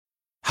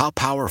How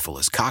powerful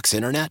is Cox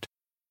Internet?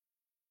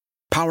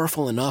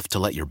 Powerful enough to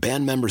let your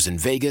band members in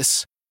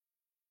Vegas,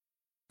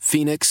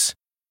 Phoenix,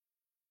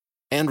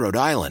 and Rhode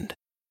Island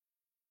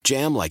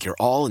jam like you're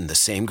all in the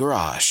same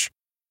garage.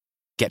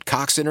 Get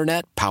Cox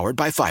Internet powered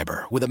by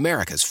fiber with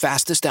America's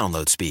fastest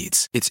download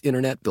speeds. It's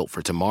internet built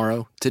for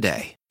tomorrow,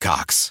 today.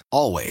 Cox,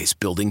 always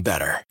building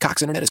better.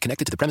 Cox Internet is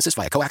connected to the premises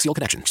via coaxial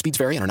connection. Speeds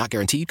vary and are not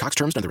guaranteed. Cox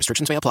terms and other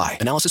restrictions may apply.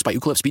 Analysis by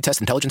Ookla Speed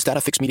Test Intelligence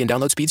Data. Fixed median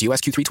download speeds. US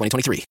Q3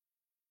 2023.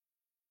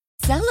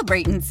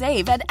 Celebrate and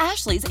save at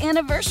Ashley's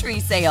Anniversary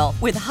Sale.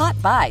 With Hot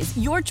Buys,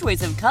 your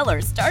choice of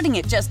colors starting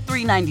at just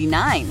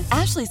 $3.99.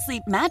 Ashley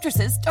Sleep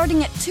mattresses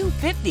starting at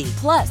 $2.50.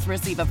 Plus,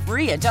 receive a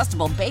free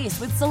adjustable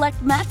base with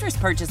select mattress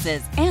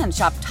purchases. And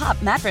shop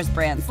top mattress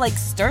brands like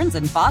Stearns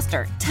 &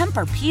 Foster,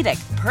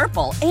 Tempur-Pedic,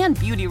 Purple, and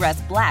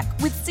Beautyrest Black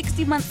with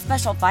 60-month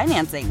special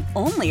financing.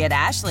 Only at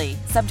Ashley.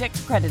 Subject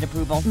to credit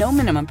approval. No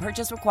minimum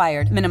purchase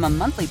required. Minimum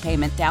monthly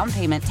payment, down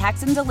payment,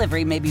 tax, and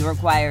delivery may be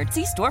required.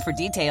 See store for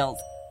details.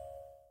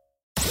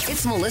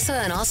 It's Melissa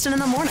and Austin in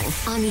the morning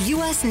on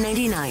US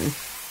 99.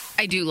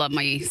 I do love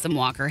me some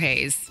Walker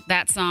Hayes.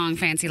 That song,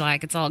 Fancy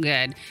Like, it's all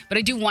good. But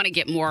I do want to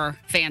get more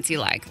fancy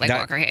like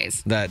Walker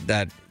Hayes.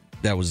 That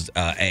was AA.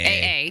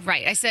 AA,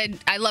 right. I said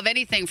I love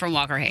anything from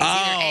Walker Hayes. Oh,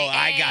 AA,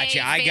 I got you.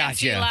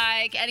 Fancy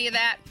Like, any of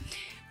that.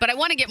 But I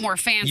want to get more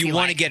fancy. You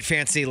want to get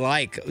fancy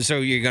like. So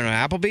you're going to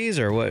Applebee's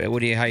or what?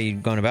 How are you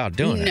going about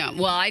doing it? No,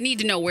 well, I need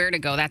to know where to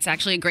go. That's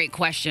actually a great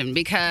question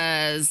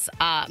because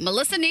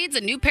Melissa needs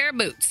a new pair of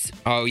boots.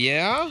 Oh,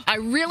 yeah? I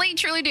really,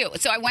 truly do.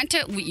 So I went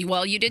to,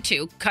 well, you did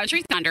too,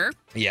 Country Thunder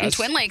in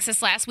Twin Lakes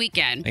this last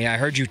weekend. Yeah, I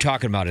heard you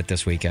talking about it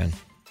this weekend.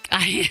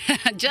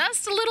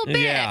 Just a little bit.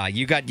 Yeah,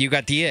 you got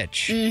the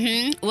itch.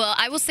 Mm-hmm. Well,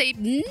 I will say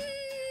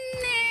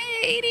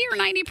 80 or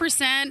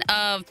 90%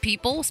 of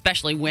people,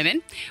 especially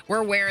women,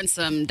 were wearing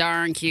some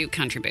darn cute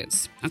country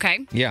boots.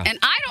 Okay? Yeah. And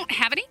I don't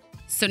have any,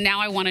 so now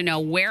I want to know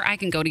where I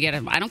can go to get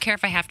them. I don't care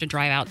if I have to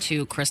drive out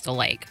to Crystal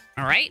Lake.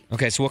 All right?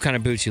 Okay, so what kind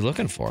of boots you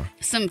looking for?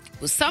 Some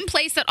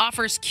place that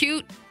offers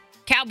cute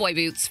cowboy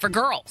boots for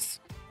girls.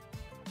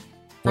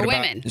 For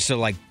women. So,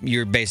 like,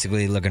 you're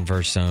basically looking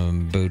for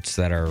some boots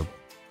that are,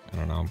 I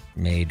don't know,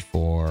 made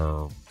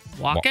for...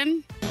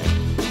 Walking?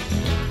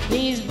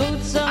 These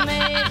boots are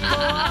made for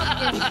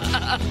walking,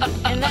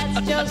 and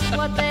that's just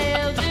what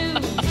they'll do.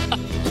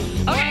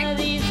 Okay. One of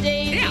these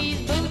days,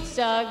 these boots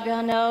are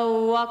gonna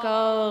walk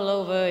all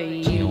over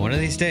you. One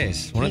of these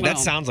days. That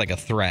sounds like a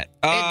threat.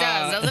 It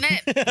does, doesn't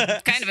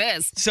it? Kind of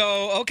is.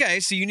 So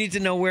you need to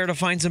know where to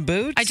find some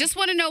boots? I just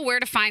want to know where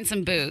to find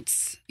some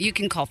boots. You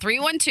can call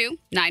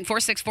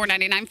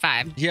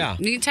 312-946-4995. Yeah.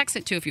 You can text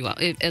it too if you will,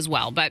 as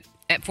well, but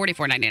at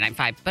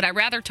 44.99.5. But I'd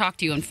rather talk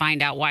to you and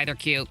find out why they're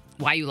cute,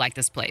 why you like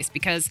this place,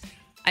 because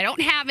I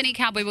don't have any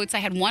cowboy boots. I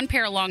had one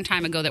pair a long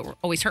time ago that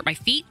always hurt my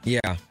feet.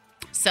 Yeah.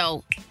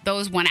 So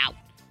those went out,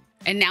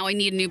 and now I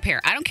need a new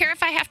pair. I don't care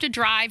if I have to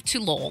drive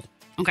to Lowell,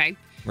 okay?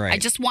 Right. I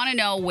just want to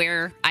know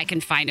where I can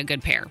find a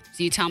good pair.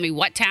 So you tell me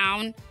what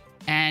town,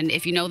 and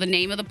if you know the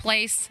name of the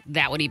place,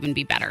 that would even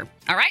be better.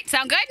 All right,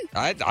 sound good?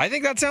 I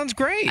think that sounds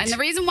great. And the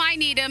reason why I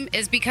need them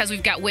is because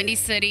we've got Windy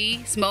City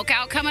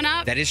Smokeout coming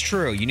up. That is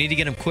true. You need to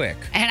get them quick.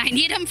 And I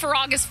need them for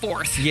August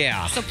 4th.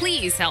 Yeah. So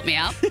please help me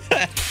out.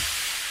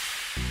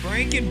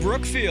 Frank in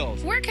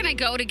Brookfield. Where can I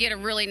go to get a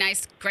really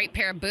nice, great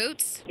pair of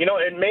boots? You know,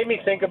 it made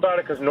me think about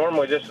it because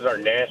normally this is our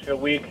Nashville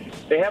week.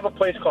 They have a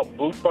place called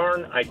Boot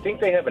Barn. I think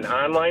they have an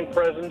online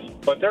presence,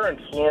 but they're in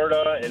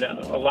Florida and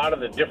a lot of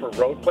the different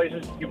road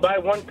places. You buy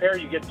one pair,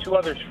 you get two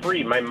others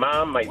free. My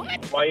mom, my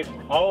wife,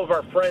 all of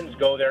our friends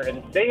go there,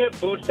 and they have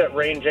boots that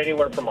range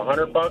anywhere from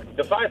 $100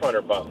 to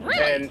 $500.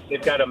 Really? And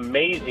they've got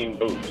amazing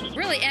boots.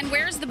 Really? And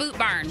where's the Boot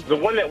Barn? The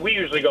one that we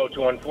usually go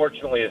to,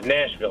 unfortunately, is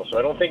Nashville, so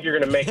I don't think you're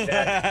going to make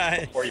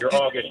that for your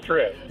August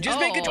trip. Just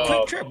make it a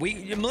quick trip.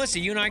 Melissa,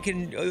 you and I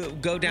can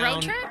go down.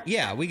 Road trip?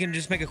 Yeah, we can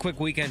just make a quick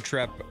weekend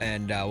trip,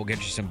 and we'll get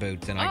you some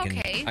boots, and I can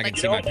like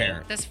see my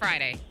parents. This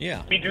Friday.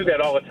 Yeah. We do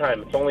that all the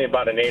time. It's only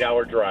about an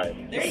 8-hour drive.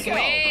 There you go.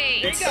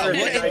 Big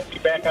Thursday night, be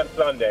back on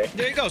Sunday.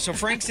 There you go. So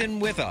Frank's in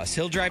with us.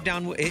 He'll drive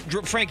down.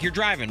 Frank, you're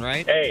driving,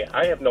 right? Hey,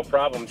 I have no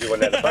problem doing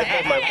that. If I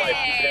told my wife,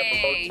 we could have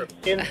a road trip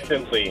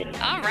instantly.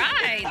 All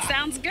right.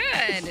 Sounds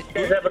good. You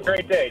guys have a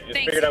great day. Just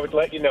figured I would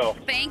let you know.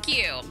 Thank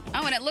you.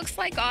 Oh, and it looks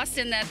like,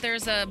 Austin, that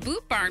there's a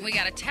Boot Barn. We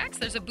got a text.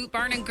 There's a Boot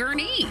Barn in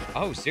Gurnee.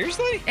 Oh,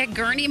 seriously? At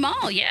Gurnee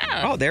Mall,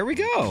 yeah. Oh, there we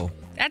go.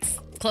 That's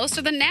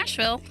closer than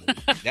Nashville.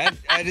 that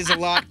is a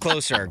lot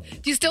closer.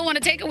 Do you still want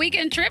to take a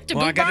weekend trip to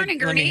Boot Barn in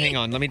Gurnee? Hang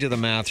on. Let me do the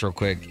math real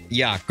quick.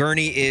 Yeah,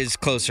 Gurnee is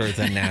closer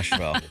than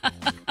Nashville.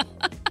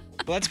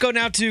 Let's go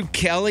now to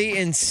Kelly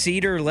in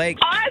Cedar Lake.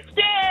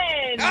 Austin!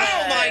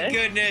 Oh, my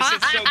goodness.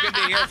 It's so good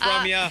to hear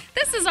from you.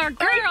 This is our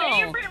girl.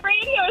 My favorite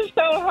radio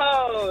show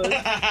host.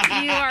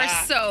 You are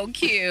so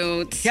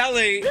cute.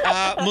 Kelly,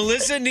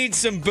 Melissa needs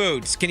some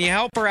boots. Can you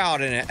help her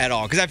out in it at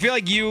all? Because I feel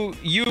like you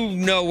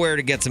know where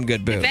to get some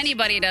good boots. If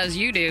anybody does,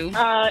 you do.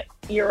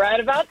 You're right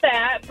about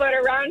that, but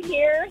around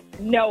here,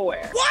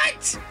 nowhere.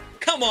 What?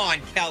 Come on,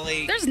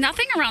 Kelly. There's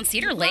nothing around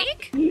Cedar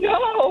Lake? No.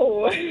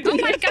 Oh,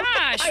 my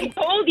gosh. I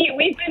told you,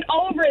 we've been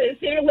over this.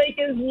 Cedar Lake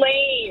is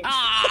lame.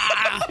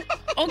 Ah.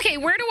 Okay,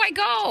 where do I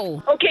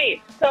go?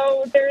 Okay,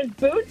 so there's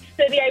Boot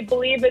City. I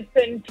believe it's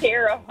in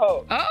Terre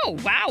Haute. Oh,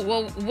 wow.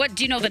 Well, what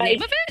do you know the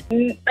name of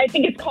it? I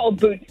think it's called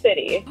Boot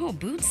City. Oh,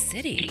 Boot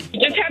City. You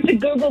just have to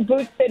Google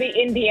Boot City,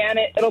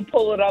 Indiana. It'll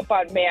pull it up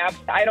on maps.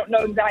 I don't know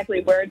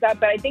exactly where it's at,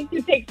 but I think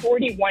you take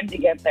 41 to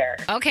get there.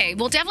 Okay,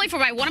 well, definitely for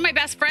one of my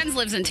best friends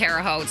lives in Terre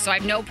Haute, so I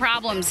have no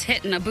problems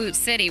hitting a Boot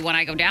City when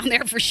I go down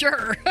there for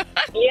sure.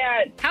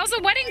 Yeah. How's the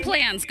wedding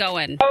plans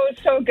going? Oh,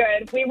 so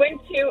good. We went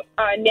to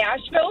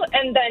Nashville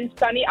and then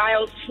Sunny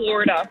Isles,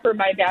 Florida for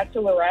my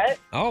bachelorette.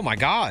 Oh, my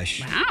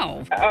gosh.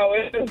 Wow. Oh,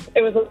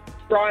 it was a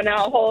drawn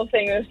out whole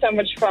thing. It was so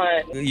much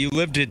fun. You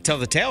lived to tell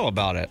the tale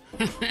about it.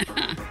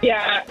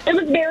 Yeah, it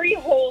was very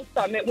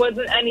wholesome. It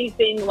wasn't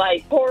anything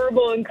like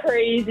horrible and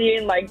crazy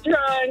and like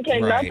drunk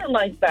and Right. nothing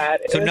like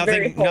that. It So was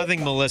very nothing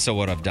wholesome. Melissa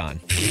would have done.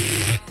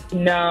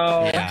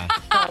 No. Yeah.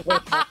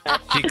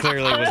 She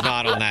clearly was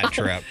not on that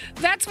trip.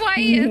 That's why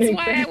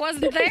I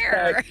wasn't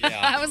there. Yeah.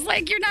 I was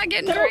like, you're not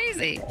getting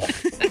crazy.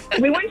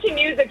 We went to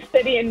Music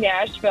City in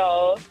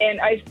Nashville,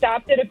 and I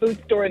stopped at a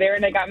boot store there,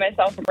 and I got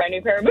myself a brand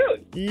new pair of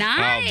boots.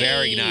 Nice. Oh,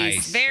 very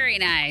nice. Very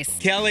nice.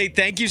 Kelly,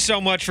 thank you so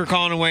much for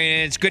calling and weighing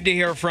in. It's good to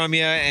hear from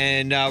you,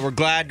 and we're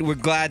glad the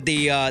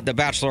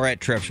bachelorette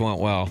trips went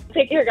well.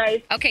 Take care,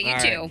 guys. Okay, you All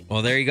too. right.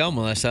 Well, there you go,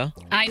 Melissa.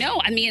 I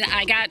know. I mean,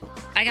 I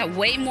got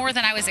way more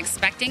than I was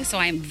expecting, so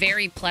I am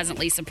very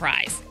pleasantly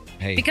surprised.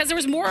 Hey. Because there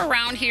was more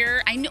around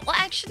here.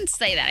 I shouldn't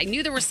say that. I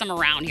knew there was some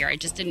around here. I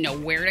just didn't know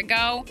where to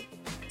go.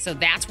 So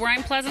that's where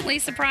I'm pleasantly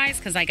surprised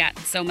because I got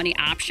so many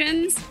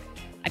options.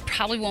 I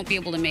probably won't be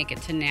able to make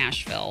it to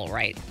Nashville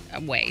right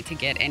away to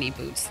get any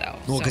boots, though.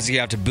 Well, because you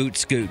have to boot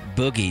scoot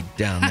boogie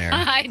down there.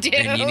 I do.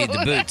 And you need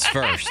the boots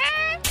first.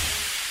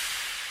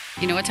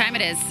 You know what time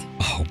it is?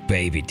 Oh,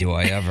 baby, do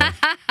I ever.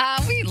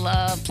 We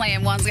love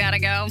playing One's Gotta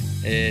Go.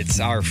 It's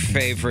our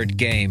favorite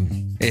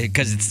game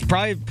because it's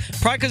probably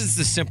because it's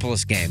the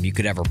simplest game you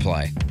could ever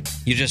play.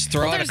 You just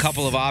throw out a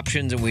couple of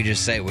options and we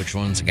just say which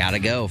one's got to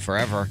go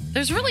forever.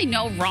 There's really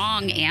no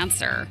wrong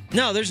answer.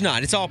 No, there's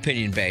not. It's all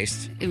opinion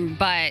based.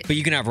 But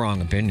you can have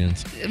wrong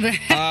opinions.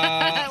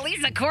 At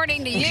least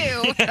according to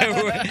you.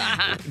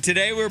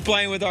 Today we're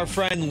playing with our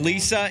friend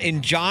Lisa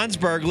in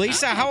Johnsburg.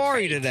 Lisa, how are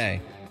you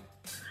today?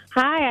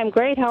 Hi, I'm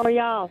great. How are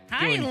y'all?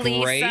 Hi, Doing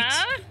Lisa. great.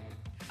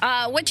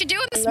 What you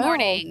doing this Hello.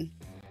 morning?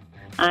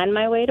 On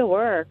my way to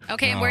work.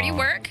 Okay, and where do you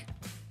work?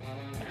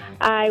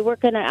 I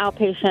work in an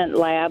outpatient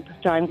lab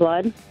drawing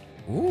blood.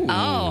 Ooh.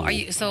 Oh, are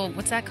you? So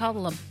what's that called?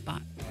 What's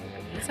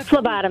that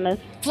called? Phlebotomist.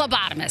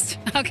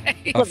 Phlebotomist. Okay.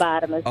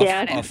 Phlebotomist,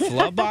 yeah. A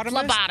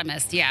phlebotomist?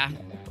 Phlebotomist, yeah.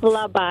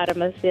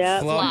 Phlebotomist, yeah.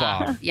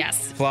 Phlob.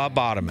 Yes.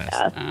 Phlebotomist.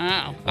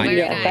 Oh, I very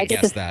Yes, I nice. get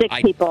to guess that. stick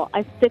people.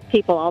 I stick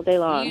people all day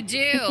long. You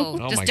do.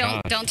 my Just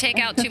gosh. don't take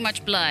out too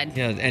much blood.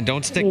 Yeah, and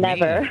don't stick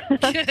Never. me.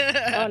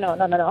 Oh,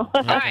 no.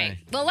 All right.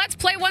 Well, let's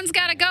play One's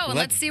Gotta Go, and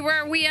let's see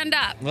where we end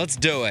up. Let's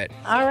do it.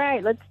 All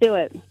right, let's do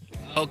it.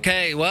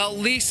 Okay, well,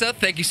 Lisa,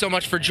 thank you so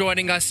much for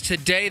joining us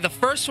today. The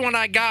first one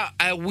I got,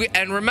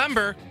 and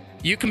remember,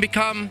 you can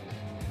become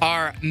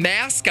our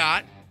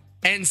mascot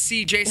and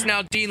see Jason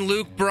Aldean,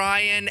 Luke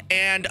Bryan,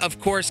 and, of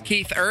course,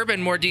 Keith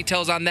Urban. More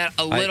details on that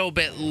a little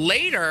bit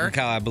later.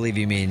 Kyle, I believe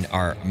you mean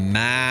our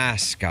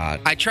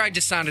mascot. I tried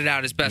to sound it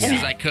out as best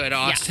as I could,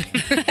 Austin.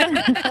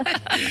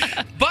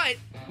 But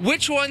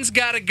which one's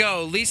got to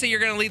go? Lisa, you're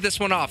going to lead this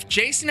one off.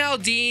 Jason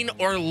Aldean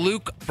or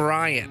Luke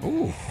Bryan?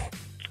 Ooh.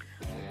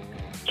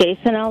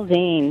 Jason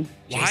Aldean.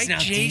 Why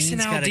Jason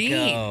Aldean's gotta Aldean?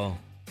 go.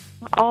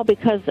 All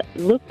because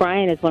Luke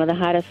Bryan is one of the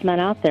hottest men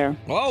out there.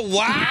 Oh,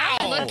 wow.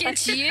 Look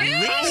at you.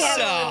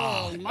 Lisa.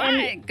 Oh,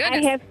 my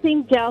goodness.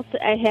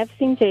 I have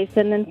seen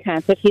Jason in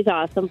concert. He's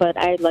awesome, but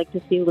I'd like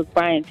to see Luke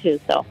Bryan too.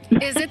 So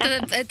Is it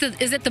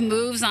the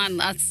moves on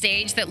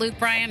stage that Luke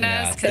Bryan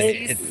does? 'Cause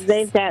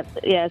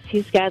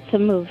he's got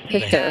some moves for He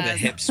sure. does. The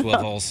hip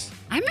swivels.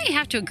 I may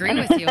have to agree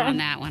with you on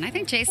that one. I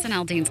think Jason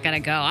Aldean's got to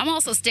go. I'm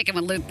also sticking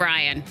with Luke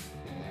Bryan.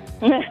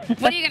 What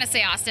are you going to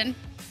say, Austin?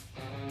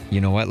 You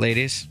know what,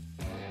 ladies?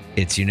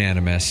 It's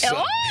unanimous.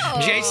 Oh!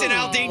 Jason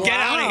Aldean, get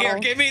out of here. Wow.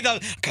 Give me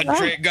the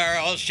country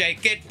girl,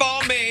 shake it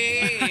for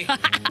me.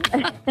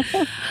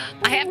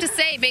 I have to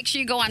say, make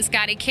sure you go on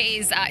Scotty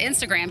K's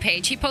Instagram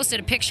page. He posted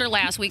a picture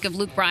last week of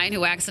Luke Bryan,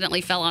 who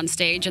accidentally fell on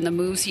stage, and the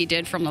moves he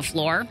did from the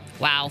floor.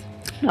 Wow.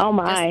 Oh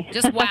my!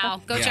 Just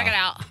wow. Go Yeah. check it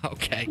out.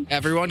 Okay,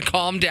 everyone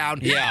calm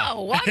down. Yeah.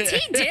 Oh, once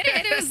he did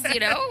it, it was,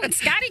 and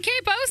Scotty K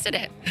posted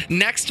it.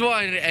 Next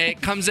one,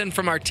 it comes in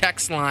from our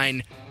text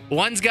line.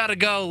 One's got to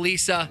go,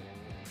 Lisa.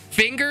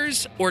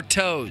 Fingers or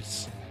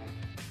toes?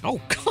 Oh,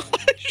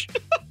 gosh.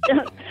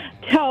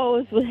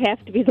 Toes would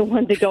have to be the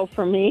one to go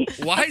for me.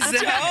 Why is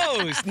that?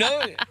 Toes.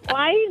 No.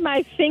 Why need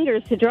my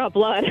fingers to draw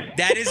blood?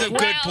 That is a good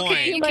Well, point.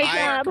 okay, you My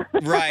can't- job.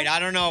 Right. I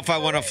don't know if I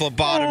want a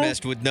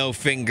phlebotomist with no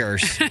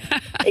fingers.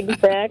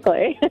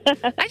 Exactly.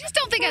 I just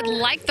don't think I'd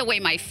like the way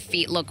my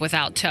feet look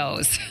without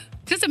toes.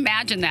 Just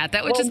imagine that.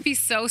 That would just be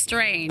so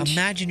strange.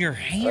 Imagine your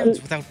hands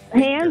without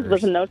Hands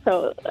with no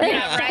toes.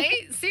 Yeah,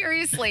 right?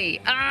 Seriously.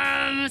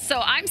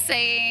 So I'm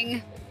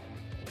saying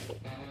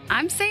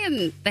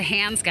the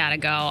hands gotta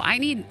go. I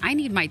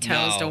need my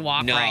toes to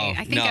walk right.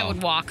 I think I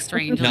would walk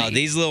strangely. No,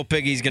 these little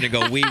piggies gonna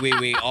go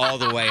wee all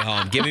the way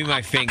home. Give me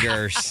my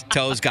fingers.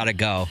 Toes gotta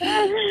go.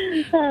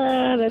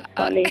 That's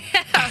funny.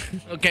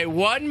 Okay,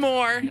 one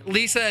more,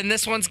 Lisa, and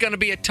this one's gonna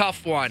be a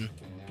tough one.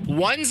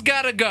 One's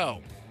gotta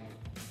go.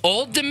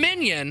 Old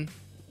Dominion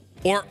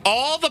or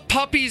all the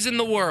puppies in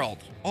the world?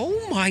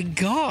 Oh my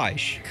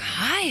gosh.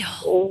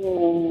 Kyle.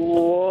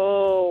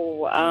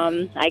 Whoa.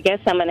 I guess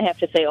I'm going to have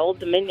to say Old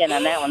Dominion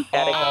on that one.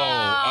 Gotta go.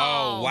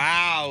 Oh,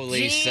 wow,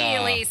 Lisa. Gee,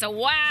 Lisa,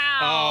 wow.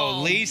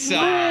 Oh, Lisa.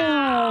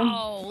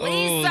 Wow, Lisa.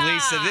 Oh,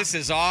 Lisa, this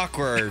is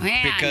awkward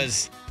Man.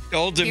 because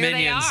Old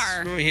Dominion's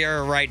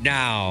here right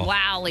now.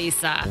 Wow,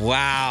 Lisa.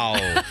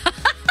 Wow.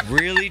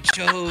 Really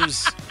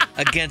chose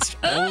against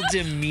Old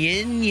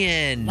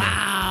Dominion.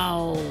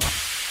 Wow.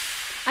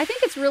 I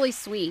think it's really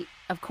sweet,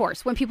 of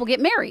course, when people get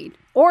married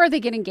or they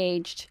get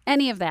engaged.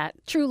 Any of that.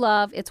 True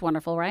love, it's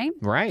wonderful, right?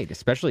 Right,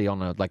 especially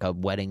on a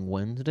Wedding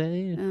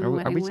Wednesday.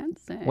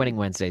 Wednesday. Wedding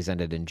Wednesdays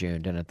ended in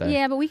June, didn't they?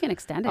 Yeah, but we can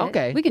extend it.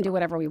 Okay. We can do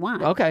whatever we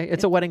want. Okay,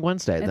 it's a Wedding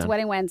Wednesday then. It's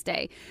Wedding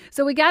Wednesday.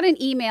 So we got an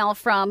email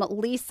from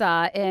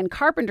Lisa in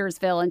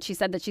Carpentersville, and she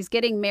said that she's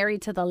getting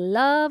married to the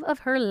love of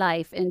her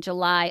life in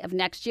July of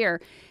next year.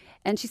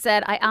 And she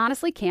said, I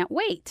honestly can't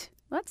wait.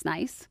 Well, that's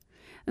nice.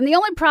 And the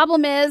only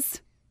problem is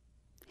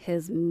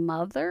his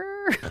mother.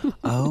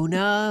 Oh,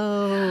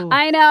 no.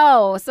 I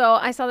know. So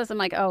I saw this. I'm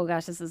like, oh,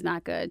 gosh, this is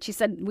not good. She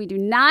said, we do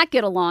not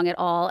get along at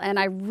all. And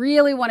I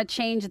really want to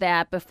change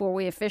that before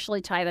we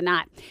officially tie the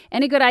knot.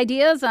 Any good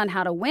ideas on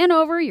how to win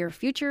over your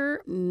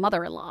future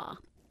mother-in-law?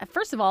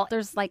 First of all,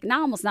 there's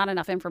now almost not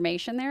enough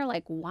information there.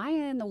 Why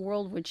in the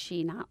world would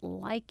she not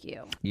like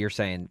you? You're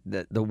saying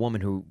that the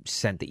woman who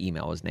sent the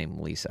email is named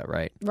Lisa,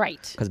 right?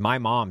 Right. Because my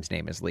mom's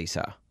name is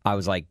Lisa. I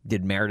was like,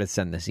 did Meredith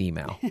send this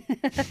email?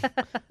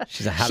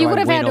 She's like, how she do would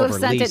I have win had to have over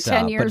sent Lisa? it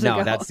 10 years but no,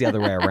 ago. that's the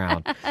other way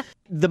around.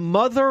 The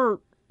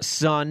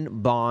mother-son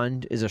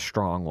bond is a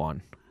strong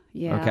one.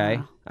 Yeah. Okay?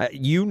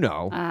 You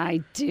know. I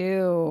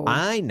do.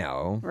 I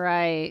know.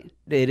 Right.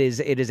 It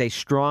is a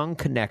strong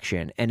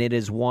connection, and it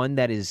is one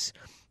that is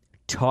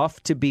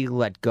tough to be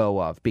let go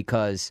of,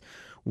 because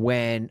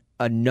when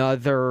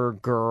another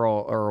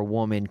girl or a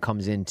woman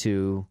comes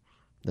into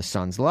the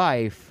son's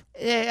life,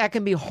 that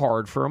can be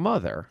hard for a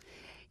mother.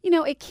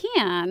 It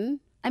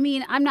can. I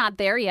mean, I'm not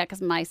there yet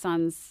because my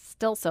son's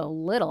still so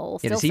little,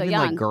 still does he so even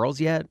young. like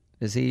girls yet?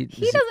 He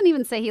doesn't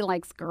even say he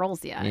likes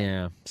girls yet.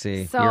 Yeah.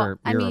 See, So, you're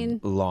I mean,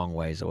 a long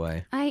ways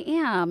away. I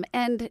am.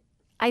 And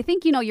I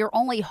think, your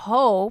only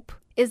hope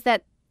is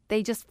that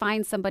they just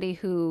find somebody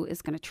who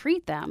is going to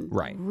treat them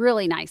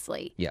really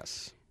nicely.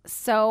 Yes.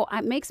 So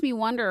it makes me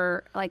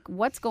wonder,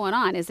 what's going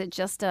on? Is it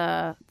just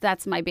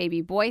that's my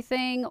baby boy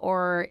thing,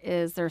 or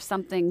is there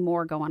something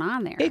more going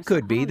on there? It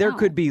could be. There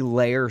could be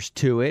layers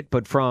to it,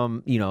 but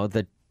from,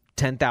 the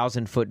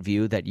 10,000-foot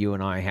view that you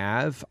and I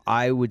have,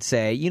 I would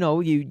say,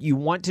 you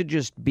want to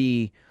just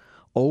be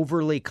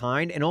overly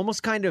kind and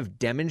almost kind of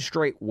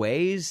demonstrate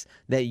ways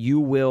that you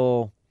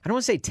will, I don't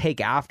want to say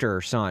take after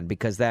her son,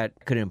 because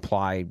that could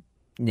imply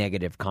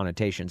negative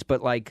connotations,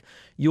 but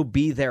you'll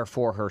be there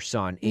for her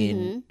son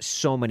in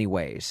so many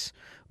ways.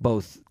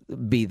 Both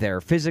be there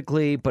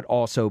physically, but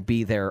also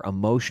be there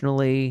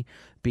emotionally,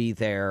 be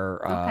there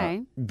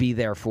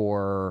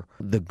for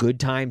the good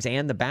times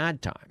and the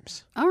bad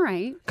times. All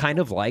right. Kind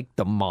of like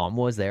the mom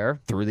was there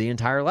through the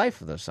entire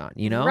life of the son,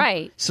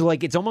 Right. So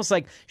it's almost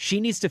like she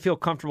needs to feel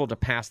comfortable to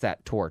pass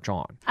that torch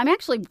on. I'm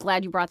actually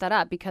glad you brought that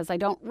up, because I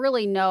don't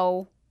really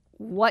know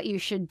what you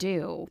should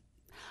do.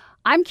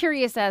 I'm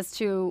curious as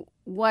to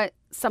what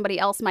somebody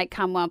else might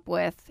come up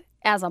with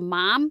as a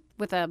mom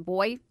with a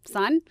boy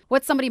son,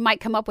 what somebody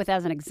might come up with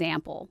as an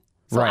example.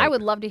 So Right. I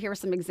would love to hear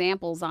some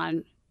examples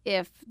on,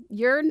 if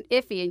you're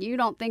iffy and you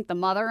don't think the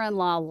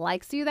mother-in-law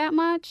likes you that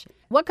much,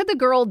 what could the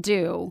girl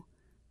do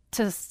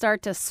to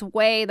start to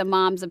sway the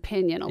mom's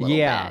opinion a little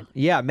bit?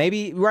 Yeah,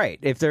 maybe, right.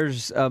 If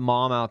there's a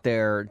mom out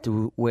there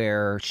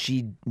where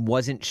she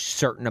wasn't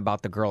certain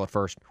about the girl at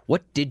first,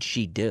 what did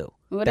she do?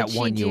 What did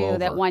she do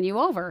that won you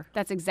over?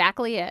 That's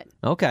exactly it.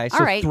 Okay, so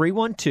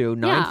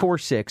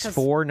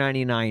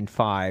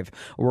 312-946-4995.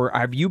 Or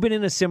have you been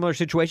in a similar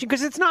situation?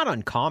 Because it's not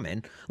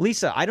uncommon.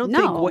 Lisa, I don't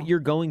think what you're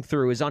going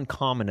through is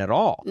uncommon at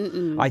all.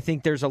 I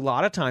think there's a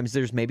lot of times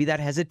there's maybe that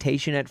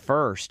hesitation at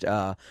first,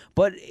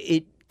 but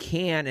it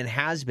can and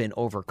has been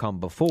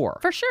overcome before.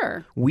 For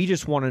sure. We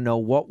just want to know,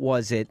 what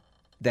was it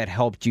that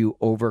helped you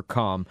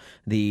overcome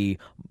the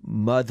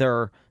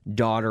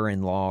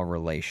mother-daughter-in-law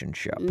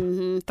relationship?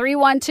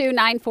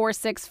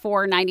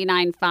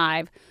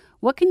 312-946-4995.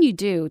 What can you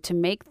do to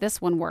make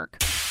this one work?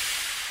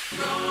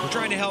 We're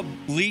trying to help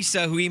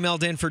Lisa, who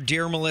emailed in for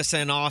Dear Melissa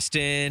and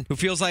Austin, who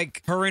feels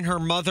like her and her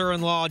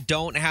mother-in-law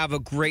don't have a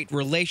great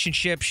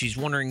relationship. She's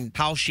wondering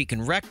how she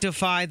can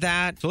rectify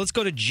that. So let's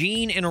go to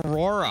Jean in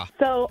Aurora.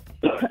 So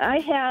I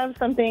have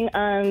something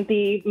on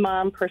the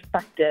mom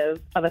perspective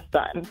of a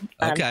son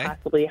on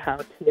possibly how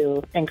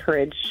to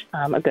encourage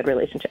a good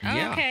relationship.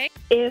 Yeah. Okay.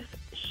 If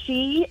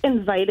she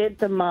invited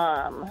the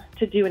mom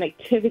to do an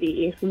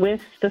activity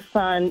with the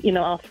son,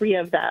 all three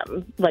of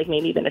them, like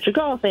maybe miniature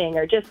golfing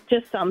or just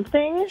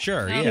something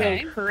to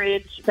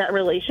encourage that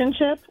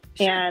relationship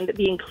and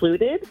be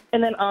included.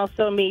 And then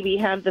also maybe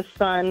have the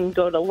son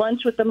go to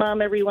lunch with the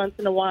mom every once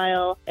in a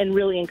while and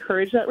really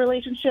encourage that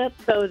relationship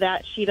so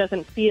that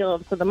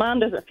so the mom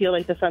doesn't feel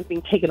like the son's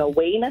being taken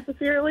away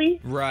necessarily.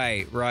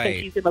 Right. That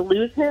she's going to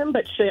lose him,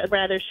 but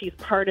rather she's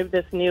part of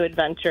this new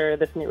adventure,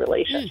 this new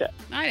relationship.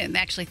 I didn't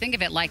actually think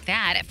of it like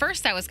that. At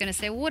first I was going to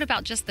say, well, what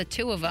about just the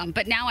two of them?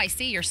 But now I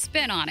see your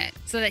spin on it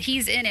so that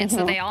he's in it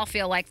so they all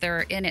feel like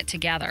they're in it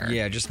together.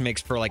 Yeah, it just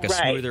makes for like a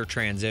smoother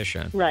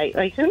transition. Right.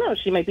 Like, who knows?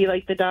 She might be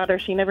like the daughter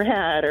she never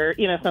had or,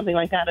 something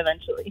like that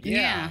eventually.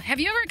 Yeah. Have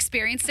you ever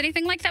experienced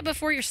anything like that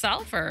before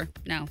yourself or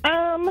no?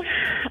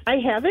 I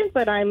haven't,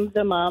 but I'm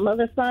the mom of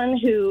a son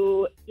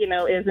who,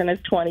 is in his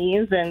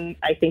 20s, and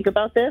I think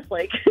about this,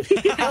 like,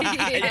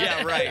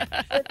 yeah, right.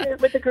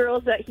 with the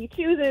girls that he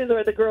chooses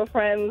or the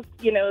girlfriends,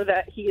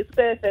 that he is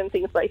with and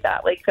things like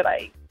that. Like, could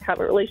I have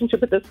a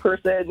relationship with this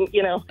person,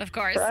 of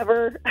course,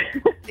 forever?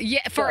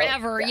 Yeah,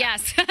 forever.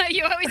 Yes.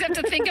 You always have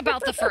to think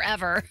about the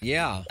forever.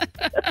 Yeah.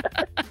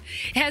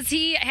 Has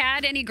he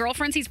had any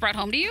girlfriends he's brought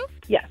home to you?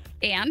 Yes.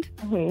 And?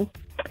 Mm-hmm.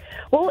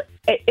 Well,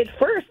 at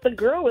first, the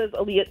girl was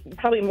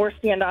probably more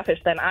standoffish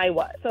than I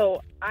was.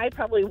 So I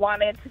probably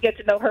wanted to get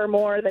to know her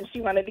more than she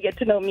wanted to get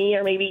to know me,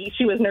 or maybe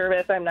she was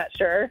nervous. I'm not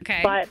sure.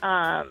 Okay. But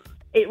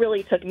it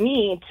really took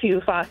me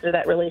to foster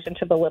that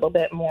relationship a little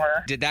bit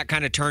more. Did that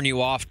kind of turn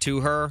you off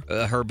to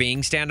her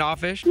being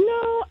standoffish?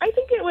 No, I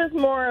think it was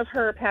more of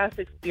her past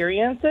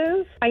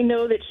experiences. I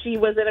know that she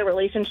was in a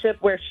relationship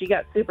where she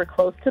got super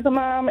close to the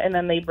mom and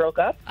then they broke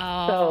up.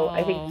 Oh. So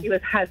I think she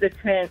was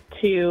hesitant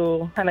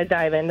to kind of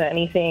dive into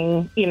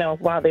anything,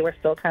 while they were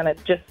still kind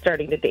of just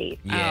starting to date.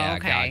 Yeah,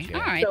 okay. gotcha.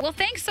 All right. Well,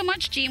 thanks so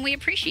much, Jean. We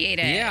appreciate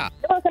it. Yeah.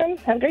 You're welcome.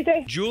 Have a great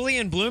day. Julie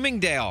in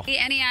Bloomingdale.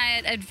 Any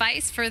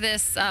advice for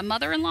this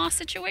mother-in-law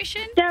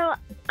situation? So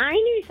I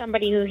knew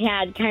somebody who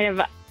had kind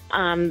of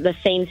the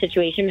same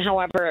situation.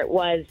 However, it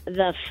was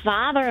the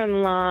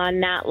father-in-law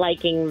not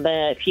liking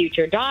the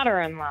future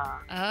daughter-in-law.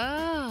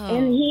 Oh.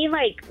 And he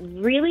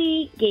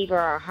really gave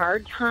her a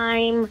hard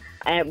time.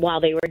 While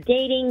they were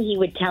dating, he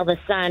would tell the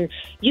son,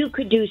 you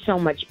could do so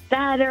much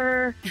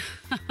better.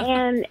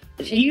 And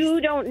you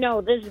don't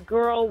know, this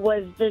girl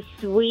was the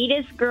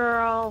sweetest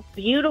girl,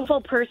 beautiful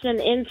person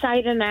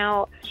inside and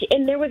out.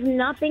 And there was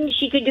nothing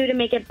she could do to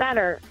make it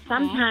better.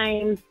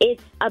 Sometimes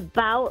it's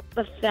about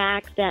the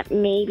fact that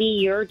maybe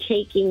you're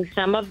taking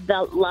some of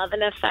the love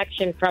and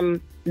affection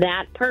from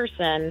that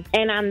person.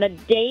 And on the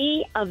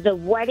day of the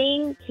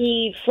wedding,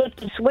 he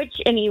flipped the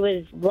switch and he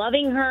was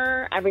loving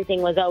her.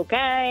 Everything was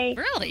okay.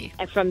 Really?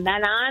 And from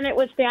then on, it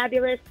was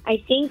fabulous.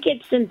 I think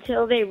it's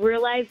until they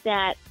realized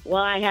that,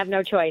 well, I have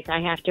no choice.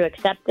 I have to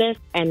accept this.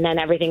 And then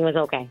everything was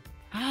okay.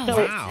 Oh, so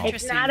wow.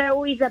 It's not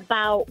always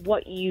about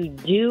what you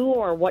do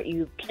or what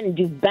you can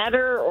do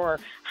better or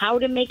how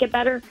to make it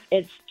better.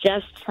 It's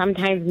just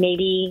sometimes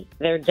maybe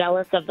they're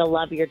jealous of the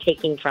love you're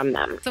taking from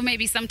them. So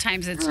maybe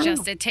sometimes it's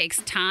just it takes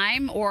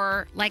time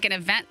or like an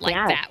event like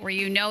that where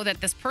you know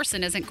that this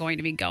person isn't going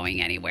to be going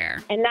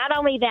anywhere. And not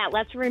only that,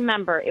 let's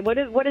remember, what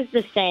is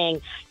the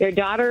saying? Your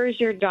daughter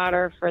is your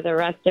daughter for the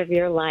rest of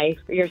your life.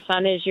 Your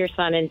son is your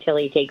son until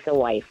he takes a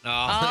wife. Oh.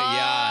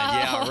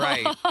 Yeah,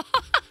 right.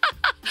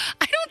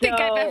 I don't think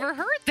I've ever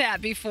heard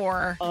that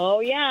before. Oh,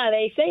 yeah,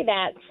 they say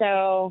that.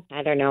 So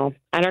I don't know.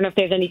 I don't know if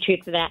there's any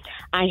truth to that.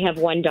 I have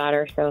one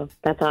daughter, so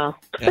that's all.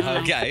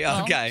 Okay.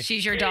 Well,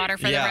 she's your daughter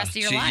for the rest of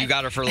your life. You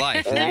got her for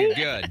life. Right? You're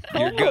good.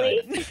 You're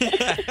good.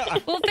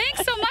 Well,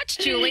 thanks so much,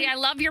 Julie. I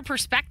love your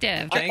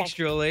perspective. Thanks,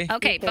 Julie.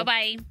 Okay,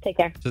 bye-bye. Take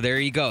care. So there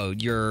you go.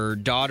 Your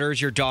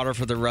daughter's your daughter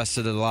for the rest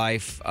of their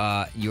life.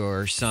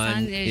 Your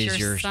son is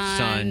your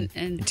son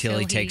until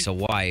he takes a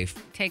wife.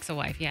 Takes a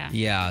wife, yeah.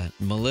 Yeah.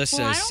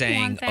 Melissa is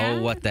saying,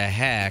 oh, what the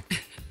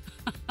heck?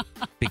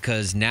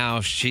 Because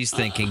now she's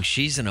thinking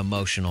she's an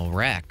emotional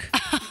wreck.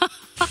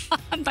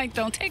 I'm like,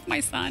 don't take my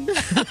son.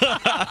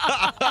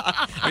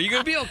 Are you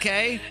going to be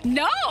okay?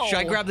 No. Should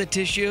I grab the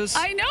tissues?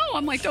 I know.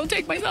 I'm like, don't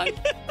take my son.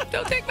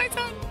 Don't take my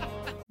son.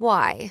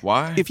 Why?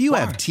 If you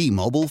have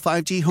T-Mobile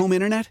 5G home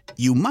internet,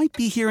 you might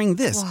be hearing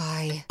this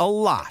a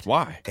lot.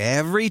 Why?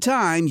 Every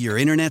time your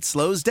internet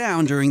slows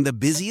down during the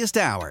busiest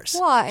hours.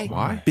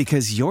 Why?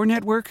 Because your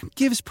network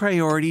gives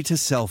priority to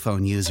cell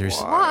phone users.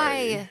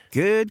 Why?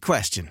 Good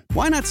question.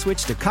 Why not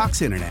switch to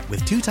Cox Internet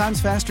with 2 times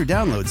faster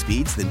download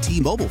speeds than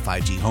T-Mobile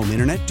 5G home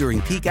internet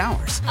during peak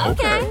hours?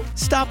 Okay.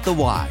 Stop the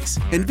whys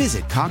and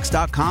visit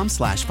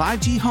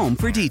cox.com/5G home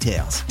for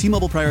details.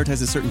 T-Mobile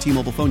prioritizes certain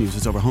T-Mobile phone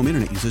users over home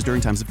internet users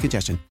during times of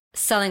congestion.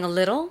 Selling a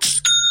little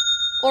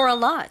or a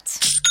lot?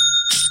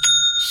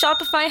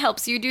 Shopify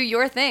helps you do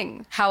your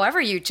thing, however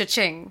you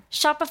cha-ching.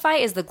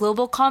 Shopify is the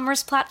global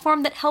commerce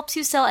platform that helps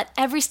you sell at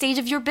every stage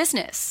of your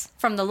business.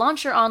 From the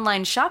launch your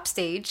online shop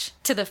stage,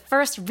 to the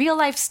first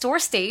real-life store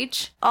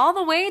stage, all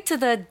the way to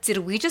the did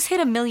we just hit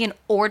 1 million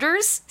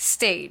orders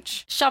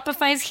stage.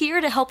 Shopify's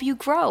here to help you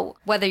grow.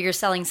 Whether you're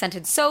selling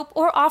scented soap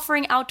or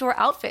offering outdoor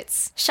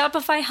outfits,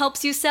 Shopify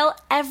helps you sell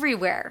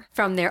everywhere.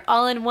 From their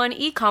all-in-one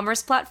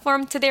e-commerce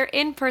platform to their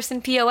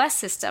in-person POS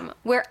system,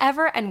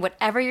 wherever and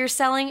whatever you're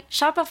selling,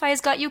 Shopify's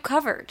got you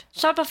covered.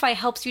 Shopify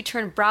helps you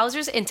turn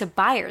browsers into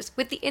buyers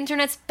with the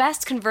internet's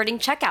best converting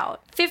checkout.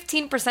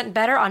 15%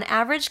 better on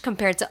average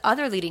compared to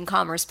other leading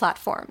commerce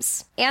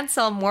platforms. And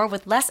sell more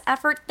with less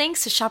effort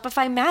thanks to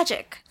Shopify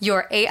Magic,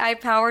 your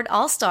AI-powered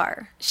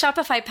all-star.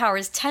 Shopify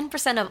powers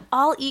 10% of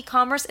all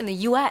e-commerce in the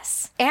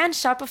U.S. And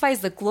Shopify is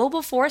the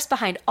global force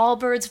behind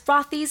Allbirds,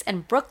 Rothy's,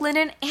 and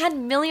Brooklinen,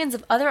 and millions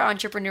of other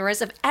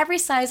entrepreneurs of every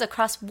size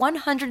across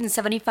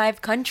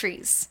 175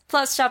 countries.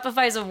 Plus,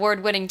 Shopify's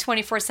award-winning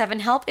 24/7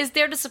 help is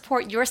there to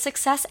support your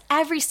success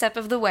every step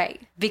of the way.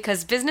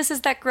 Because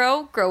businesses that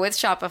grow, grow with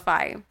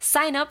Shopify.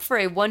 Sign up for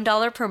a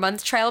 $1 per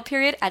month trial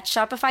period at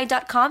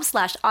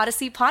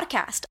shopify.com/Odyssey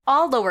Podcast,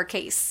 all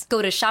lowercase.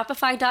 Go to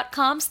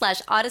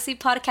shopify.com/Odyssey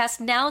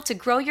Podcast now to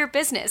grow your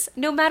business,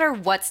 no matter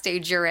what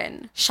stage you're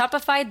in.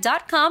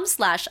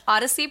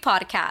 Shopify.com/Odyssey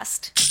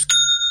Podcast.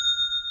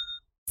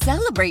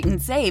 Celebrate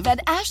and save at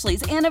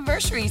Ashley's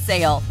Anniversary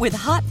Sale. With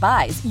Hot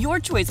Buys, your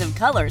choice of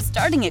colors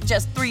starting at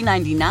just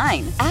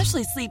 $3.99.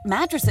 Ashley Sleep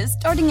mattresses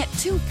starting at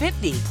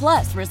 $2.50.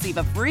 Plus, receive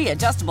a free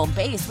adjustable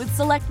base with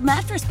select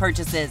mattress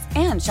purchases.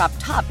 And shop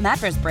top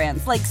mattress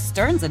brands like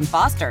Stearns &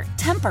 Foster,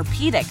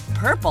 Tempur-Pedic,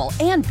 Purple,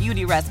 and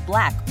Beautyrest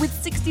Black with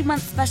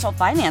 60-month special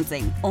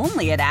financing.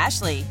 Only at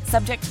Ashley.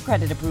 Subject to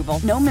credit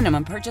approval. No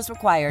minimum purchase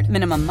required.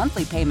 Minimum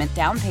monthly payment,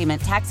 down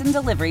payment, tax, and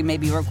delivery may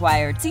be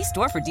required. See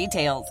store for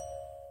details.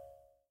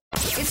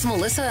 It's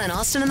Melissa and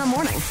Austin in the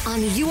morning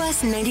on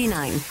US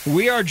 99.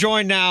 We are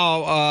joined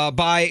now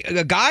by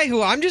a guy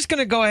who I'm just going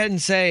to go ahead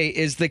and say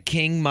is the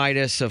King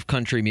Midas of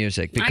country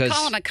music. Because I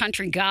call him a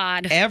country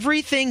god.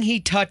 Everything he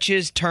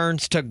touches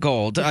turns to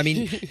gold. I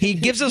mean, he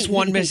gives us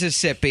One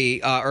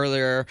Mississippi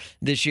earlier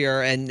this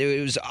year, and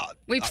it was...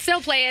 we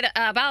still play it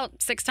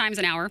about 6 times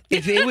an hour.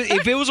 If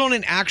it was on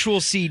an actual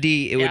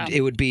CD,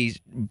 it would be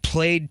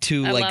played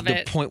to like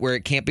the point where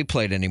it can't be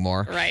played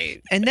anymore.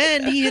 Right. And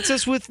then he hits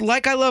us with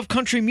Like I Love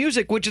Country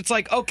Music, which it's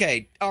like,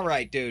 okay, all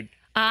right, dude.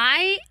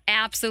 I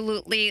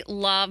absolutely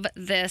love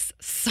this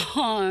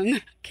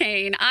song,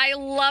 Kane. I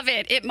love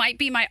it. It might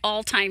be my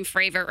all-time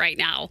favorite right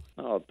now.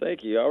 Oh,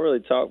 thank you. Y'all really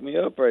talked me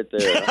up right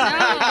there.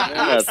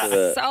 I'm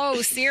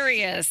so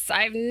serious.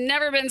 I've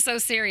never been so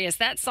serious.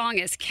 That song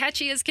is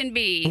catchy as can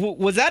be.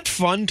 Was that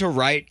fun to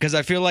write? Because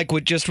I feel like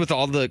with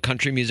all the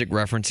country music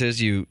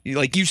references, you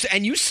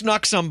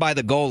snuck some by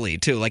the goalie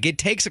too. Like it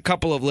takes a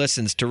couple of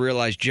listens to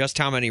realize just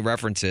how many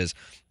references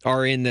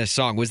are in this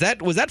song. Was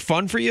that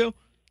fun for you?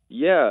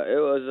 Yeah, it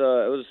was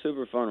a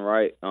super fun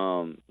write.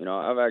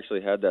 I've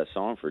actually had that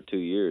song for 2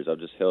 years. I've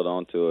just held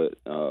on to it,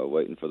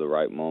 waiting for the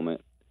right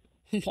moment.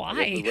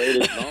 Why?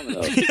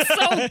 It's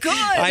so good.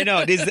 I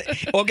know.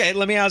 Okay,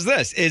 let me ask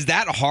this. Is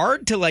that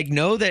hard to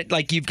know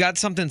that you've got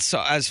something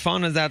as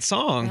fun as that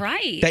song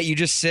right. that you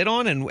just sit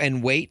on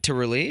and wait to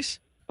release?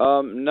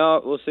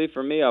 No. Well, see,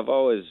 for me, I've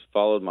always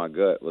followed my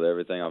gut with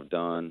everything I've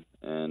done.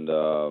 And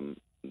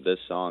this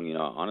song,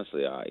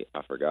 honestly, I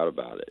forgot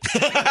about it.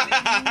 What?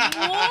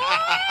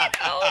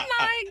 Oh,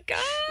 my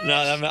God. No,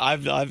 I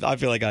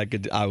feel like I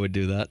would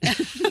do that.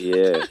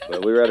 Yeah,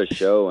 but we were at a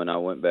show, and I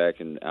went back,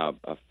 and I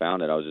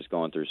found it. I was just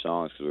going through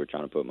songs because we were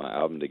trying to put my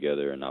album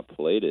together, and I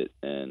played it,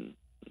 and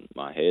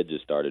my head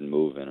just started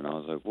moving, and I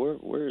was like,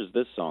 where has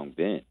this song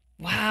been?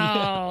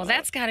 Wow,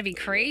 that's got to be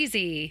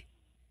crazy.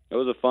 It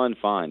was a fun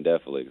find,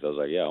 definitely, because I was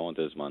like, yeah, I want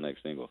this as my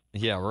next single.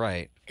 Yeah,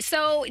 right.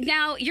 So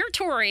now you're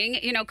touring,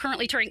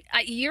 currently touring.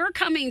 You're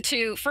coming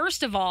to,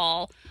 first of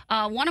all,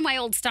 one of my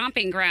old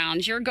stomping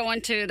grounds. You're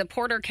going to the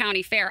Porter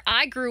County Fair.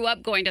 I grew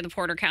up going to the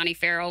Porter County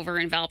Fair over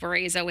in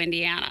Valparaiso,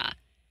 Indiana.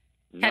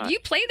 Nice. Have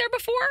you played there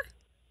before?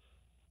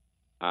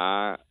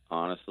 I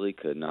honestly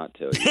could not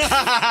tell you.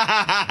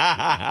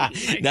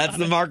 That's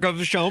the mark of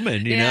a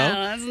showman, you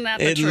know? Isn't that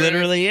the It truth?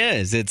 literally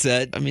is.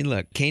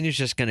 Look, Kane is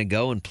just going to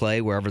go and play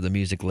wherever the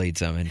music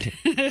leads him, and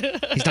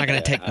he's not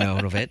going to take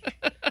note of it.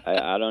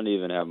 I don't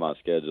even have my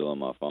schedule on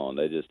my phone.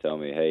 They just tell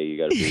me, hey, you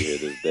got to be here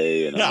this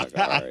day, and I'm like,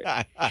 all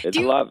right. It's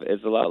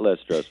a lot less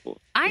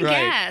stressful. I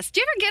guess.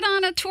 Do you ever get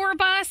on a tour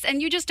bus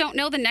and you just don't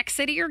know the next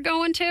city you're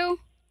going to?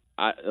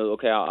 I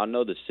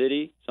know the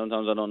city.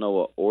 Sometimes I don't know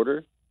what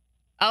order.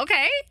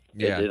 Okay.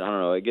 Yeah. I don't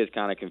know. It gets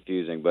kind of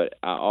confusing, but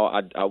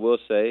I will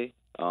say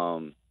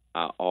I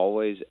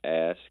always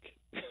ask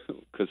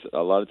because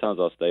a lot of times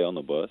I'll stay on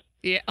the bus.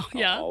 Yeah.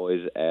 I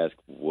always ask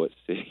what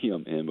city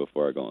I'm in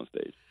before I go on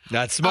stage.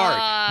 That's smart.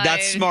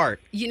 That's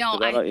smart.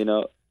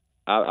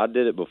 I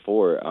did it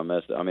before. I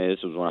messed up. I mean,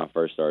 this was when I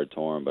first started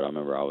touring, but I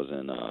remember I was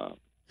in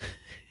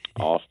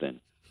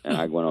Austin. And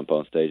I went up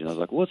on stage and I was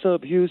like, "What's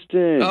up,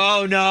 Houston?"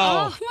 Oh no!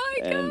 Oh my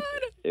God! And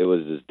it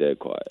was just dead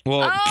quiet.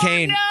 Well,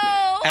 Kane,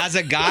 As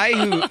a guy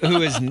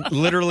who is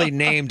literally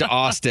named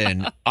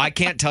Austin, I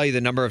can't tell you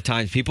the number of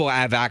times people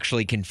have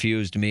actually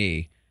confused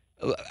me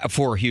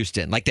for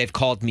Houston. Like they've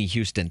called me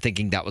Houston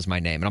thinking that was my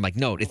name. And I'm like,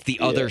 no, it's the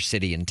other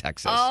city in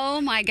Texas.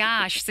 Oh my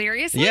gosh,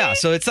 seriously? Yeah,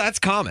 so that's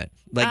common.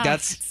 Like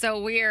that's so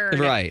weird.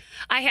 Right.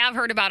 I have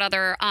heard about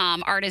other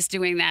artists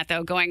doing that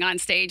though, going on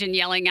stage and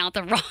yelling out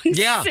the wrong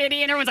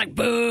city and everyone's like,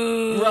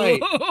 boo. Right.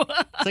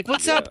 It's like,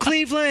 what's up,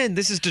 Cleveland?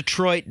 This is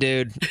Detroit,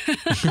 dude.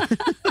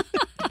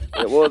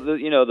 Yeah, well,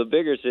 the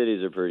bigger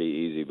cities are pretty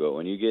easy, but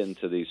when you get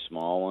into these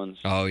small ones,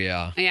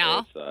 Yeah.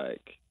 it's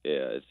like,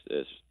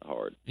 it's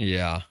hard.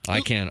 Yeah,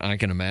 I can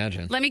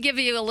imagine. Let me give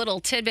you a little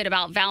tidbit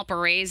about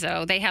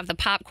Valparaiso. They have the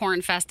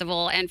Popcorn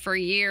Festival, and for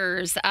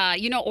years,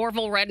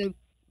 Orville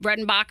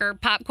Redenbacher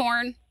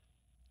popcorn?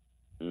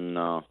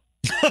 No.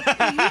 You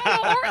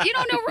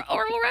don't know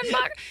Orville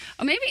Redenbacher?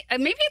 Oh, maybe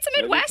it's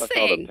a Midwest Maybe if I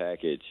saw thing. the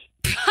package.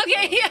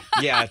 Okay, yeah.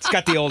 Yeah, it's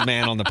got the old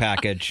man on the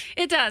package.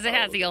 It does. It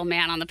has the old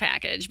man on the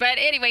package. But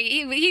anyway,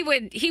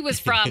 he was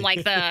from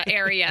like the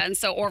area, and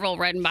so Orville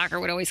Redenbacher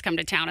would always come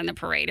to town in the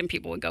parade, and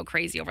people would go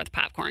crazy over the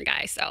popcorn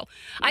guy. So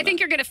I think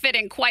you're going to fit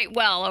in quite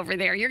well over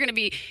there. You're going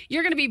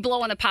to be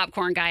blowing the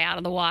popcorn guy out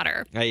of the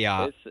water.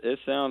 Yeah. It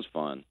sounds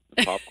fun.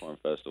 The Popcorn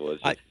Festival.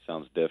 It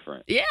sounds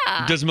different.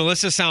 Yeah. Does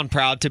Melissa sound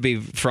proud to be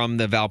from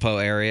the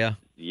Valpo area?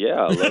 Yeah,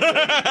 I love it.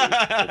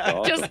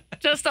 It's awesome.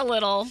 Just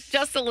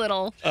a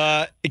little.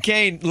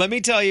 Kane, let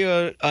me tell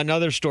you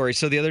another story.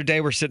 So the other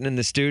day we're sitting in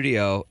the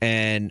studio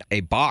and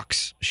a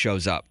box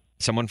shows up.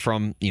 Someone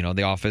from,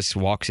 the office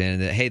walks in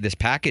and, hey, this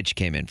package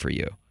came in for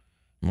you.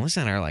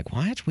 Melissa and I are like,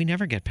 what? We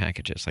never get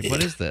packages. Like,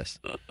 what is this?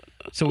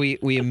 So we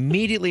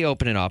immediately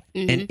open it up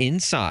and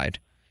inside,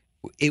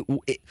 it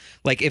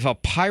like if a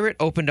pirate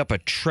opened up a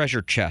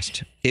treasure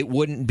chest, it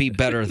wouldn't be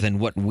better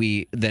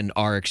than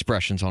our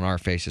expressions on our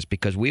faces,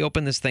 because we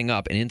open this thing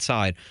up and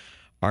inside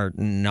are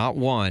not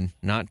one,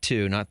 not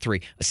two, not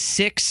three,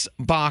 6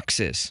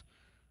 boxes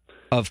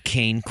of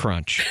Cane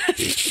Crunch.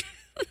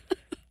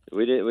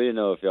 We didn't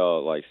know if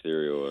y'all like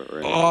cereal or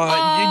anything.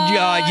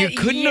 Yeah, you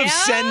couldn't have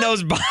sent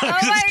those boxes. Oh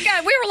my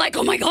God, we were like,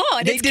 oh my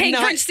God, it's Cane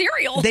Crunch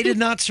cereal. They did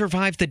not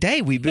survive the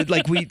day.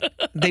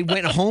 They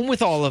went home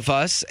with all of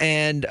us,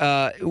 and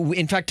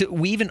in fact,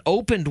 we even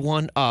opened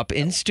one up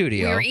in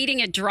studio. We were eating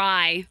it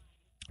dry.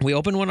 We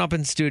opened one up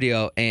in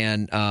studio,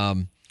 and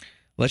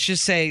let's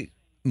just say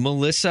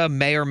Melissa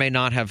may or may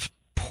not have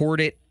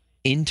poured it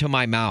into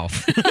my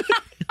mouth.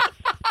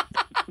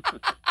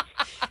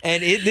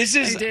 And this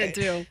is, I did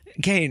too.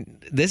 Kane,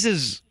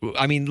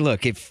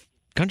 look, if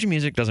country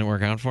music doesn't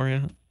work out for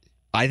you,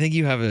 I think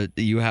you have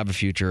a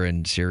future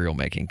in cereal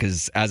making,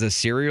 because as a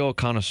cereal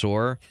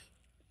connoisseur,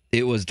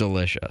 it was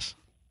delicious.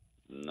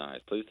 Nice.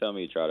 Please tell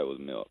me you tried it with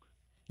milk.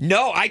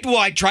 No, I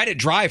tried it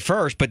dry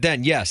first, but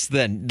then yes,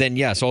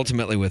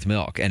 ultimately with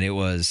milk, and it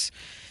was,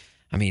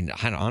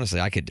 honestly,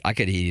 I could eat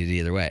it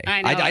either way.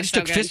 I know, I just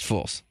took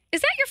fistfuls. Is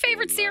that your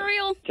favorite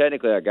cereal?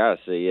 Technically, I gotta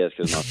say yes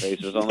because my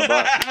face was on the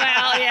box.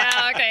 Well,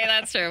 yeah, okay,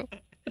 that's true.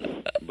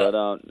 But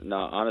no,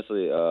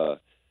 honestly,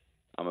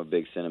 I'm a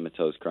big Cinnamon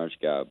Toast Crunch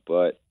guy.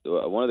 But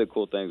one of the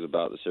cool things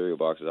about the cereal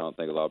boxes, I don't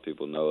think a lot of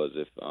people know, is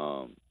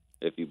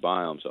if you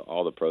buy them, so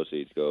all the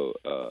proceeds go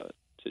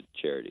to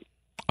charity.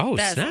 Oh,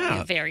 that's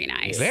snap! Very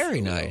nice. Very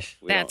nice.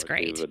 That's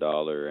great. great.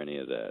 $1 or any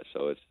of that,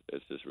 so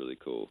it's just really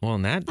cool. Well,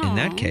 in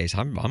that case,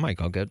 I might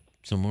go get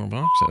some more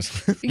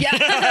boxes.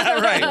 Yeah,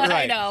 right.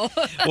 I know.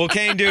 Well,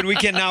 Kane, dude, we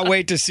cannot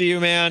wait to see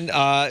you, man,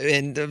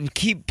 and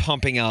keep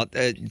pumping out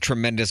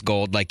tremendous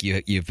gold like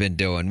you've been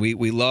doing.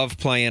 We love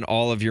playing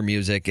all of your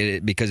music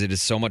because it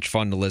is so much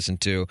fun to listen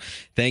to.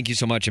 Thank you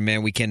so much, and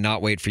man, we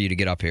cannot wait for you to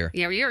get up here.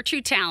 Yeah, you're a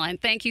true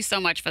talent. Thank you so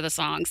much for the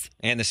songs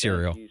and the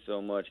cereal. Thank you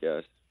so much,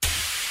 guys.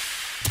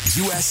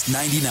 US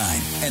 99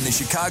 and the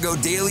Chicago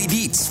Daily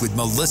Beats with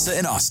Melissa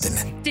and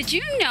Austin. Did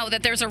you know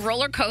that there's a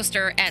roller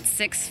coaster at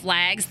Six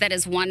Flags that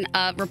is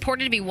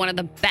reported to be one of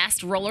the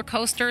best roller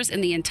coasters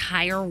in the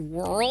entire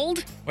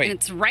world? Wait. And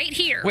it's right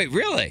here. Wait,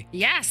 really?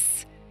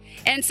 Yes.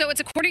 And so it's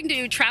according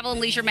to Travel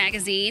and Leisure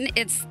magazine,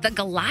 it's the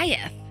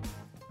Goliath.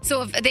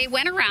 So if they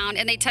went around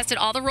and they tested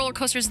all the roller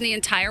coasters in the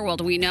entire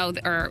world, we know,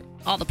 or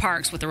all the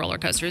parks with the roller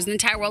coasters in the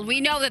entire world, we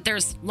know that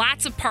there's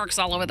lots of parks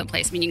all over the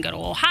place. I mean, you can go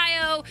to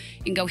Ohio,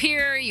 you can go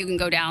here, you can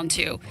go down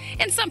to,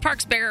 and some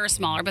parks bigger or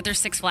smaller, but there's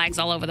Six Flags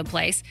all over the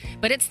place.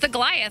 But it's the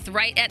Goliath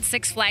right at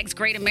Six Flags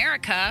Great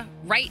America,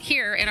 right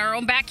here in our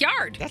own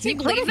backyard. That's Can you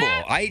believe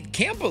incredible. that? I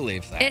can't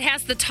believe that. It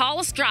has the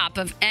tallest drop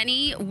of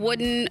any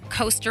wooden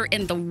coaster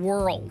in the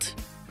world.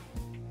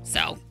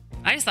 So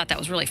I just thought that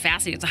was really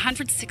fascinating. It's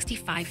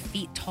 165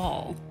 feet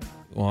tall.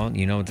 Well,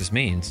 you know what this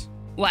means.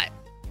 What?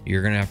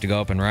 You're going to have to go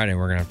up and ride it.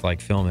 We're going to have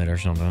to film it or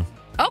something.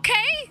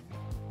 Okay.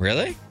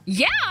 Really?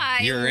 Yeah,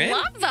 You're in?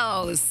 love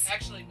those.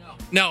 Actually, no.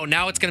 No,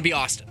 now it's going to be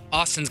Austin.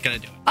 Austin's going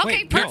to do it.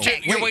 Okay,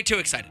 perfect. You're way too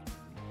excited.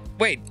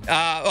 Wait.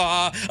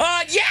 Let's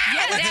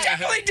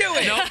definitely do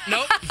it.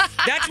 Nope.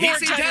 That's more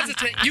He's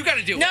hesitant. You got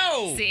to do it.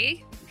 No.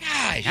 See?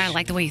 Gosh. I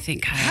like the way you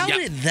think, Kyle. How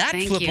did that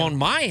Thank flip you. on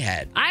my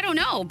head? I don't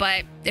know,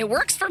 but it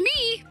works for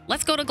me.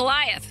 Let's go to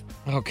Goliath.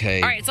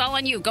 Okay. All right, it's all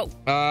on you. Go.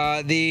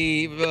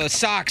 The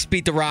Sox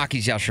beat the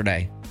Rockies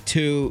yesterday,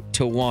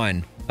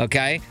 2-1.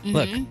 Okay.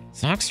 Look,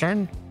 Sox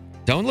starting.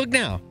 Don't look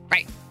now.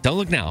 Right. Don't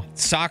look now.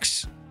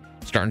 Sox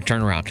starting to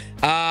turn around.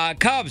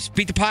 Cubs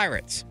beat the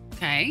Pirates.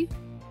 Okay.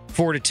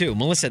 4-2.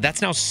 Melissa,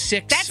 that's now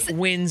 6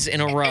 wins in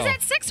a row. Is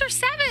that 6 or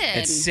 7?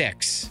 It's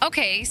 6.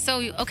 Okay,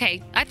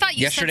 I thought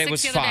you Yesterday said 6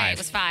 was the other day. 5. It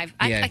was 5.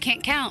 Yeah. I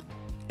can't count.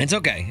 It's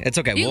okay. It's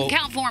okay. You can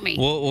count for me.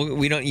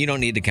 You don't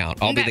need to count.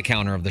 I'll be the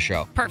counter of the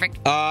show.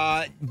 Perfect.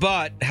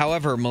 But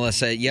however,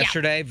 Melissa,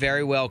 yesterday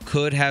very well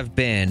could have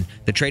been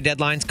the trade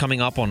deadline's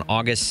coming up on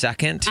August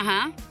 2nd.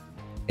 Uh-huh.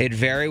 It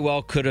very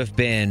well could have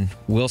been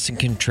Wilson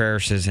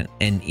Contreras'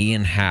 and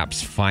Ian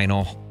Happ's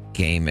final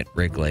game at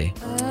Wrigley.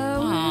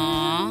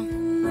 Aww.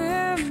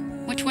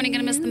 Which one are you going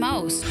to miss the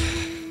most?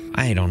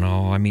 I don't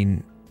know. I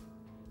mean,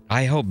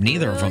 I hope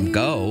neither of them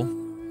go.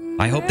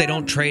 I hope they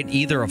don't trade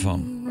either of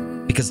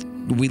them because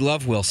we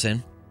love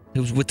Wilson,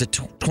 who was with the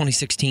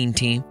 2016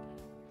 team.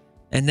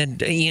 And then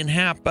Ian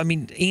Happ. I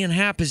mean, Ian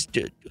Happ is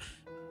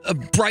a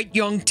bright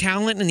young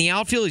talent in the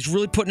outfield. He's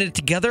really putting it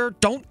together.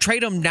 Don't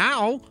trade him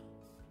now.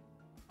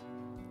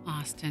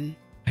 Austin.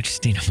 I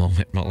just need a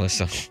moment,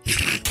 Melissa.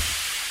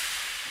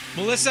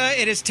 Melissa,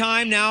 it is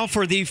time now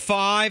for the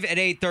 5 at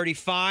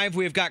 8:35.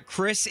 We've got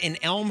Chris in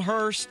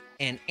Elmhurst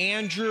and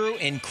Andrew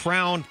in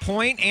Crown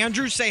Point.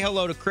 Andrew, say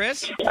hello to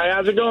Chris. Hey,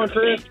 how's it going,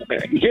 Chris?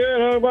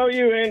 Good. How about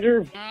you,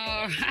 Andrew?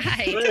 All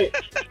right.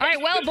 All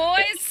right, well,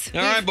 boys.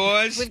 All right,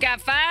 boys. We've got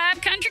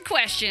 5 country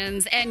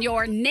questions, and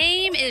your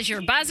name is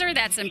your buzzer.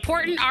 That's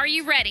important. Are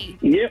you ready?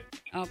 Yep.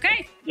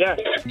 Okay. Yeah.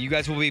 You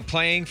guys will be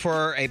playing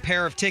for a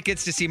pair of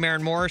tickets to see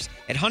Maren Morris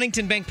at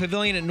Huntington Bank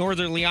Pavilion at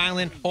Northerly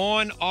Island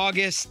on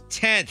August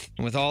 10th.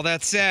 And with all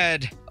that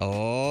said,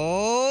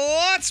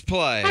 let's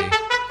play.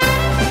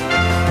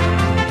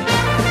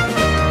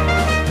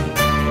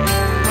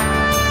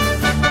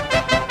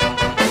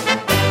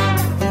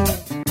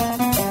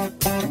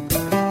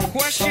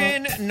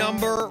 Question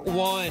number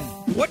 1.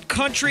 What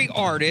country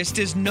artist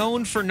is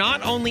known for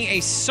not only a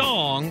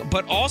song,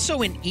 but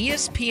also an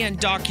ESPN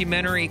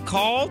documentary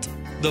called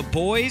The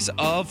Boys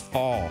of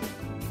Fall?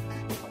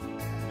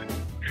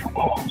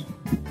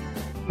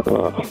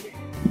 Oh,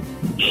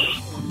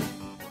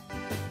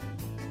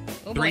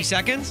 3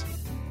 seconds?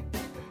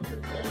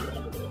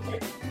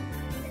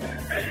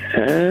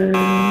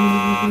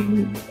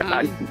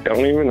 I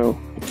don't even know.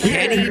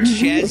 Kenny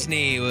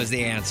Chesney was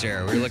the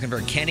answer. We were looking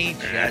for Kenny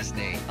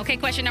Chesney. Okay,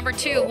 question number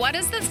 2. What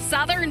is the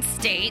southern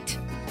state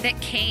that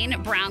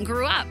Kane Brown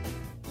grew up?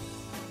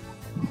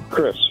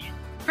 Chris.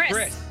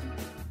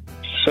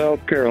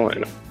 South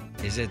Carolina.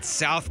 Is it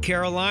South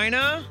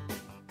Carolina?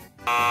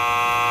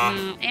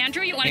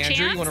 Andrew, you want a Andrew,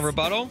 chance? you want a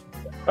rebuttal?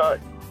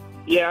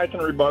 Yeah, I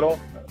can rebuttal.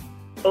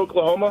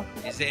 Oklahoma.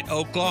 Is it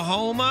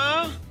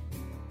Oklahoma?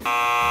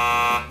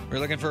 We're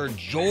looking for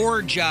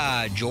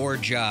Georgia.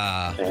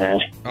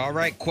 All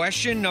right,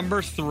 question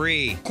number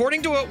 3.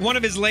 According to one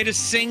of his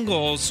latest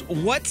singles,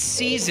 what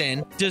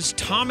season does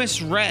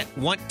Thomas Rhett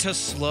want to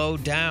slow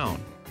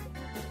down?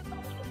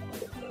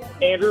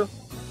 Andrew.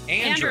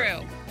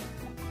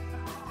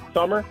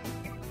 Summer.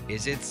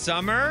 Is it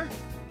summer?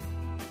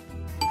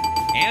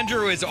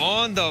 Andrew is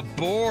on the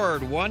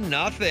board,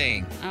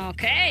 1-0.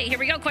 Okay, here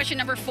we go. Question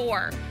number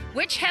 4.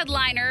 Which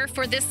headliner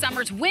for this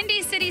summer's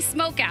Windy City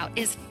Smokeout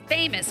is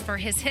famous for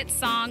his hit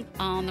song,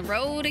 On the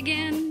Road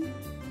Again?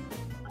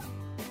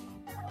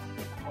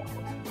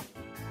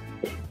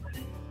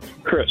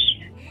 Chris.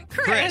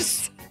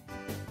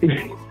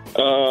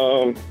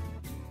 No,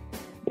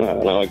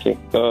 I can't.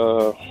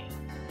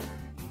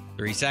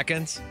 3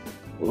 seconds.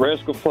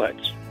 Rascal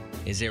Flatts.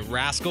 Is it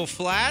Rascal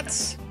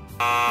Flatts?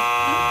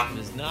 It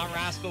is not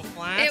Rascal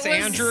Flatts.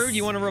 Andrew,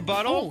 you want a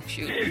rebuttal? Oh,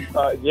 shoot.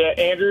 Yeah,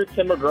 Andrew.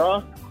 Tim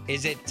McGraw.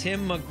 Is it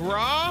Tim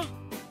McGraw?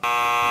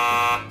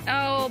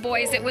 Oh,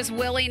 boys, it was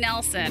Willie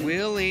Nelson.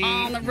 Willie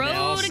On the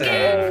road Nelson.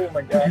 again. Oh,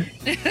 my God.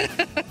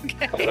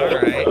 Okay.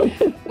 All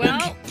right.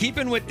 Well,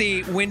 keeping with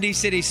the Windy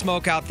City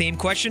Smokeout theme,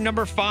 question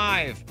number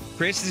 5.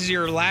 Chris, this is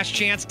your last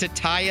chance to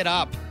tie it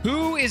up.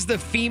 Who is the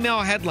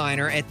female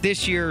headliner at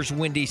this year's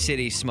Windy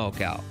City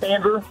Smokeout?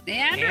 Andrew.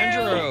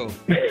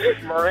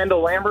 Miranda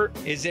Lambert.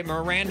 Is it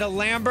Miranda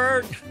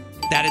Lambert?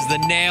 That is the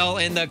nail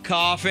in the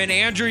coffin.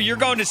 Andrew, you're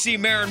going to see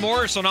Maren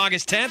Morris on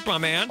August 10th, my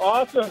man.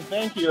 Awesome.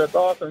 Thank you. That's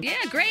awesome.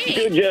 Yeah, great.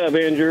 Good job,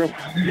 Andrew.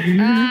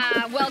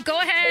 Well, go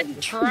ahead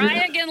and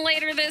try again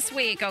later this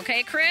week,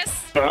 okay, Chris?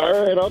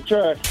 All right, I'll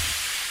try.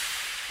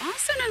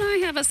 Austin and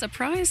I have a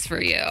surprise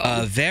for you.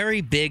 A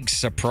very big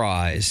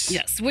surprise.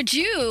 Yes. Would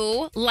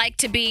you like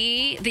to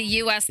be the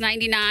US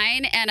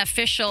 99 and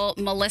official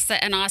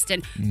Melissa and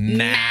Austin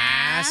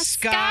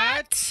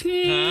mascot?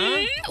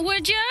 Huh?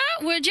 Would you?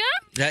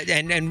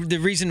 And the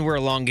reason we're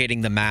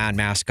elongating the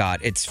mascot,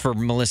 it's for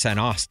Melissa and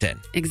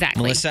Austin.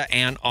 Exactly. Melissa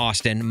and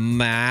Austin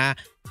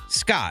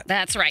mascot.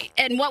 That's right.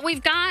 And what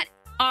we've got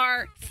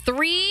are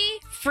 3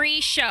 free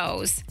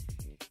shows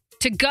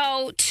to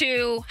go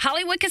to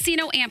Hollywood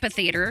Casino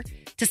Amphitheater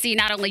to see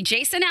not only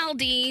Jason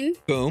Aldean,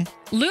 Boom.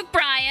 Luke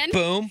Bryan,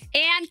 Boom.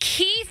 and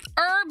Keith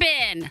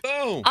Urban.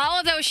 Boom. All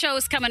of those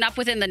shows coming up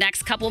within the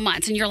next couple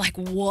months. And you're like,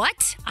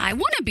 what? I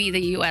want to be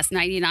the US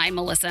 99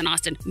 Melissa and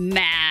Austin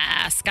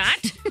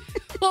mascot.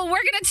 Well, we're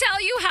going to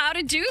tell you how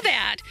to do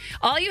that.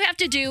 All you have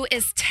to do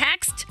is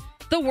text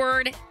the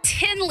word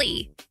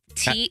Tinley.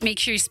 Make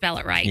sure you spell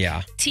it right.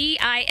 Yeah. Tinley.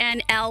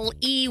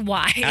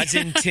 As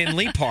in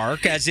Tinley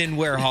Park, as in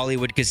where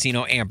Hollywood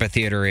Casino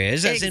Amphitheater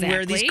is, as in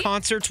where these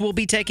concerts will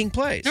be taking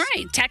place. All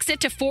right. Text it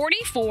to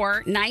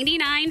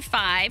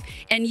 44995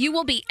 and you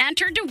will be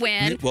entered to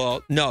win.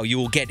 Well, no, you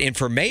will get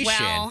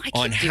information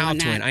on how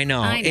to win. I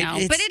know.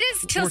 But it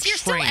is you're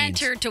still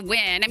entered to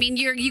win. I mean,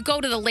 you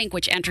go to the link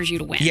which enters you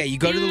to win. Yeah, you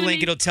go to the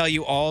link. It'll tell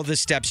you all the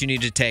steps you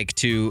need to take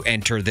to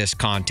enter this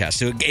contest.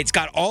 So it's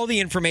got all the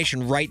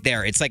information right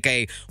there. It's like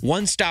a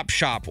one-stop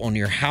shop on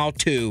your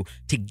how-to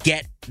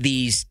get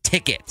these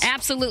tickets.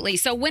 Absolutely.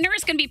 So winner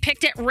is going to be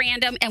picked at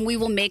random, and we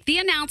will make the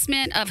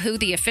announcement of who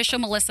the official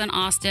Melissa and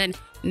Austin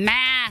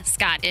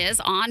mascot is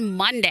on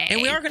Monday. And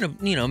we are going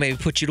to, maybe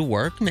put you to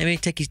work.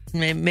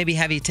 Maybe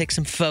have you take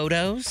some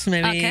photos.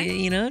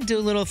 Maybe, do a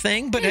little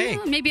thing. But hey,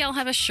 maybe I'll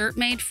have a shirt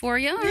made for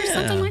you or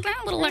something like that.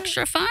 A little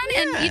extra fun.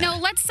 Yeah.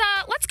 And let's go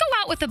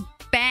out with a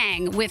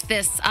bang with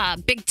this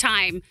big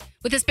time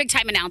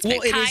announcement.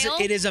 Well, Kyle?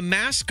 it is a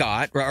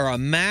mascot or a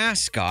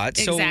mascot.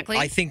 So exactly.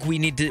 I think we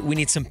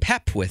need some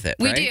pep with it.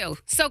 We do.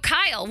 So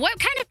Kyle, what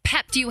kind of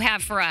pep do you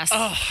have for us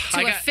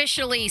to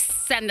officially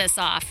send this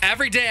off?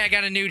 Every day I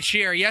got a new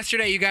cheer.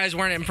 Yesterday you guys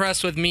weren't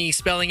impressed with me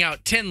spelling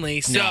out Tinley.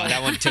 So no,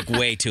 that one took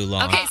way too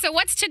long. Okay, so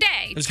what's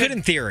today? It was good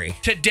in theory.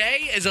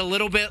 Today is a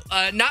little bit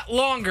not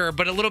longer,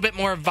 but a little bit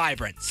more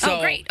vibrant.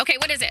 So great. Okay,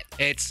 what is it?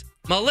 It's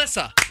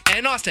Melissa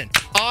and Austin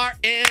are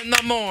in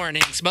the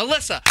mornings.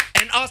 Melissa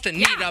and Austin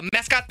need a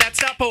mascot that's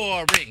not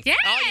boring. Yay.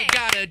 All you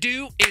gotta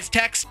do is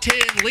text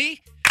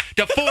Tinley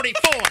to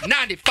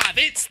 4495.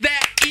 It's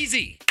that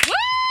easy. Woo!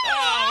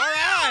 All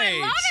right. I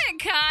love it,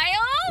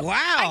 Kyle. Wow.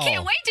 I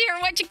can't wait to hear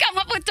what you come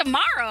up with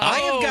tomorrow. I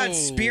have got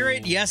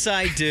spirit. Yes,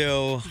 I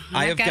do.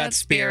 I have got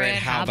spirit.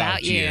 How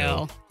about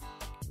you?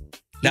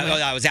 No,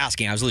 I was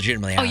asking. I was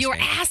legitimately asking. Oh, you were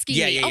asking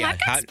me. Yeah. I've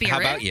got spirit. How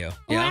about you?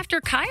 Well, Yeah?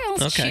 after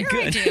Kyle's cheer,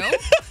 good. I do.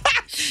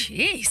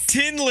 Jeez.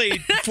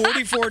 Tinley,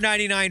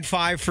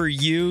 $44.99.5 for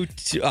you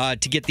to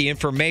get the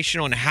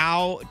information on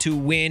how to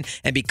win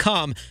and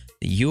become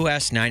the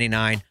US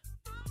 99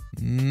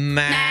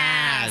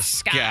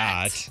 mascot.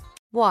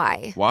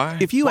 Why?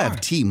 If you have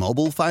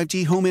T-Mobile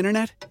 5G home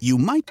internet, you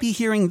might be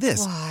hearing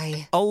this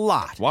Why? a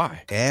lot.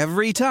 Why?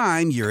 Every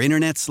time your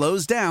internet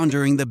slows down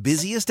during the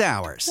busiest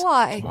hours.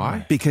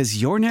 Why?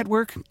 Because your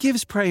network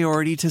gives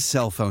priority to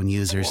cell phone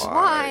users.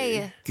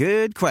 Why?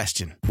 Good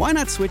question. Why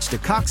not switch to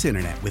Cox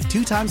Internet with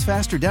 2 times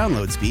faster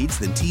download speeds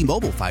than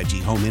T-Mobile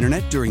 5G home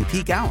internet during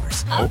peak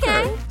hours?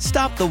 Okay.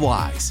 Stop the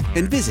whys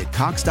and visit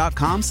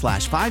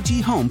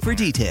cox.com/5G home for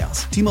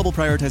details. T-Mobile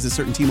prioritizes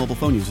certain T-Mobile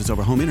phone users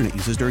over home internet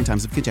users during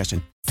times of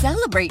congestion.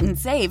 Celebrate and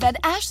save at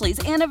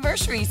Ashley's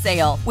Anniversary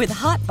Sale. With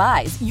Hot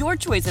Buys, your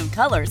choice of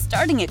colors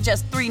starting at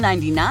just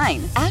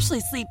 $3.99.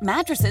 Ashley Sleep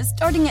mattresses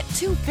starting at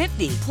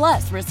 $2.50.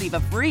 Plus, receive a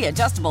free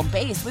adjustable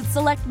base with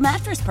select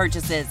mattress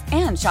purchases.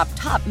 And shop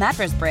top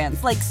mattress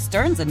brands like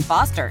Stearns &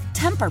 Foster,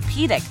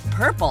 Tempur-Pedic,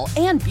 Purple,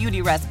 and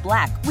Beautyrest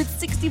Black with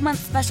 60-month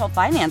special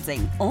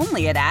financing.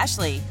 Only at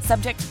Ashley.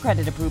 Subject to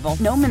credit approval.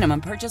 No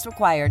minimum purchase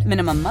required.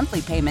 Minimum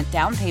monthly payment,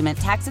 down payment,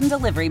 tax, and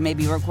delivery may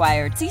be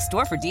required. See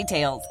store for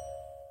details.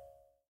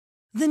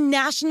 The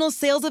national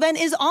sales event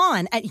is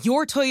on at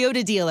your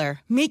Toyota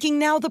dealer, making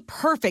now the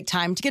perfect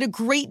time to get a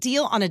great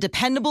deal on a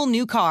dependable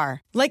new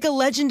car. Like a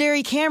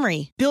legendary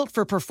Camry, built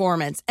for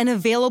performance and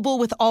available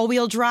with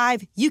all-wheel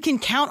drive, you can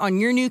count on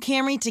your new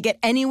Camry to get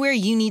anywhere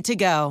you need to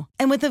go.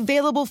 And with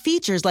available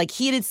features like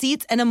heated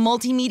seats and a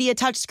multimedia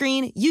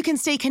touchscreen, you can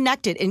stay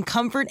connected in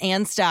comfort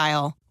and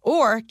style.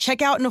 Or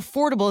check out an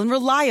affordable and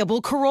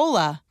reliable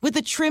Corolla with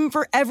a trim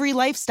for every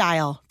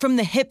lifestyle. From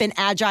the hip and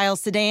agile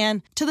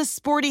sedan to the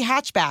sporty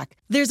hatchback,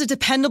 there's a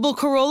dependable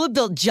Corolla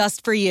built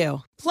just for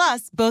you.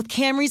 Plus, both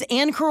Camrys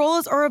and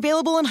Corollas are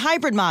available in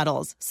hybrid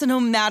models. So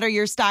no matter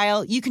your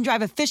style, you can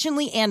drive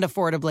efficiently and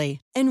affordably.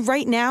 And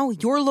right now,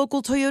 your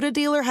local Toyota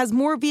dealer has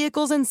more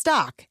vehicles in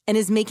stock and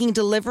is making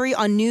delivery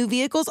on new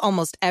vehicles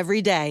almost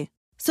every day.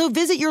 So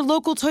visit your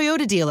local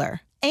Toyota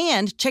dealer.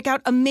 And check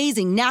out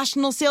amazing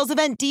national sales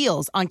event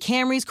deals on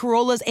Camrys,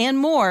 Corollas, and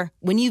more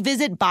when you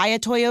visit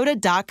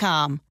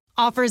buyatoyota.com.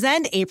 Offers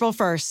end April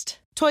 1st.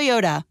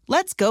 Toyota,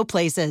 let's go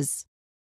places.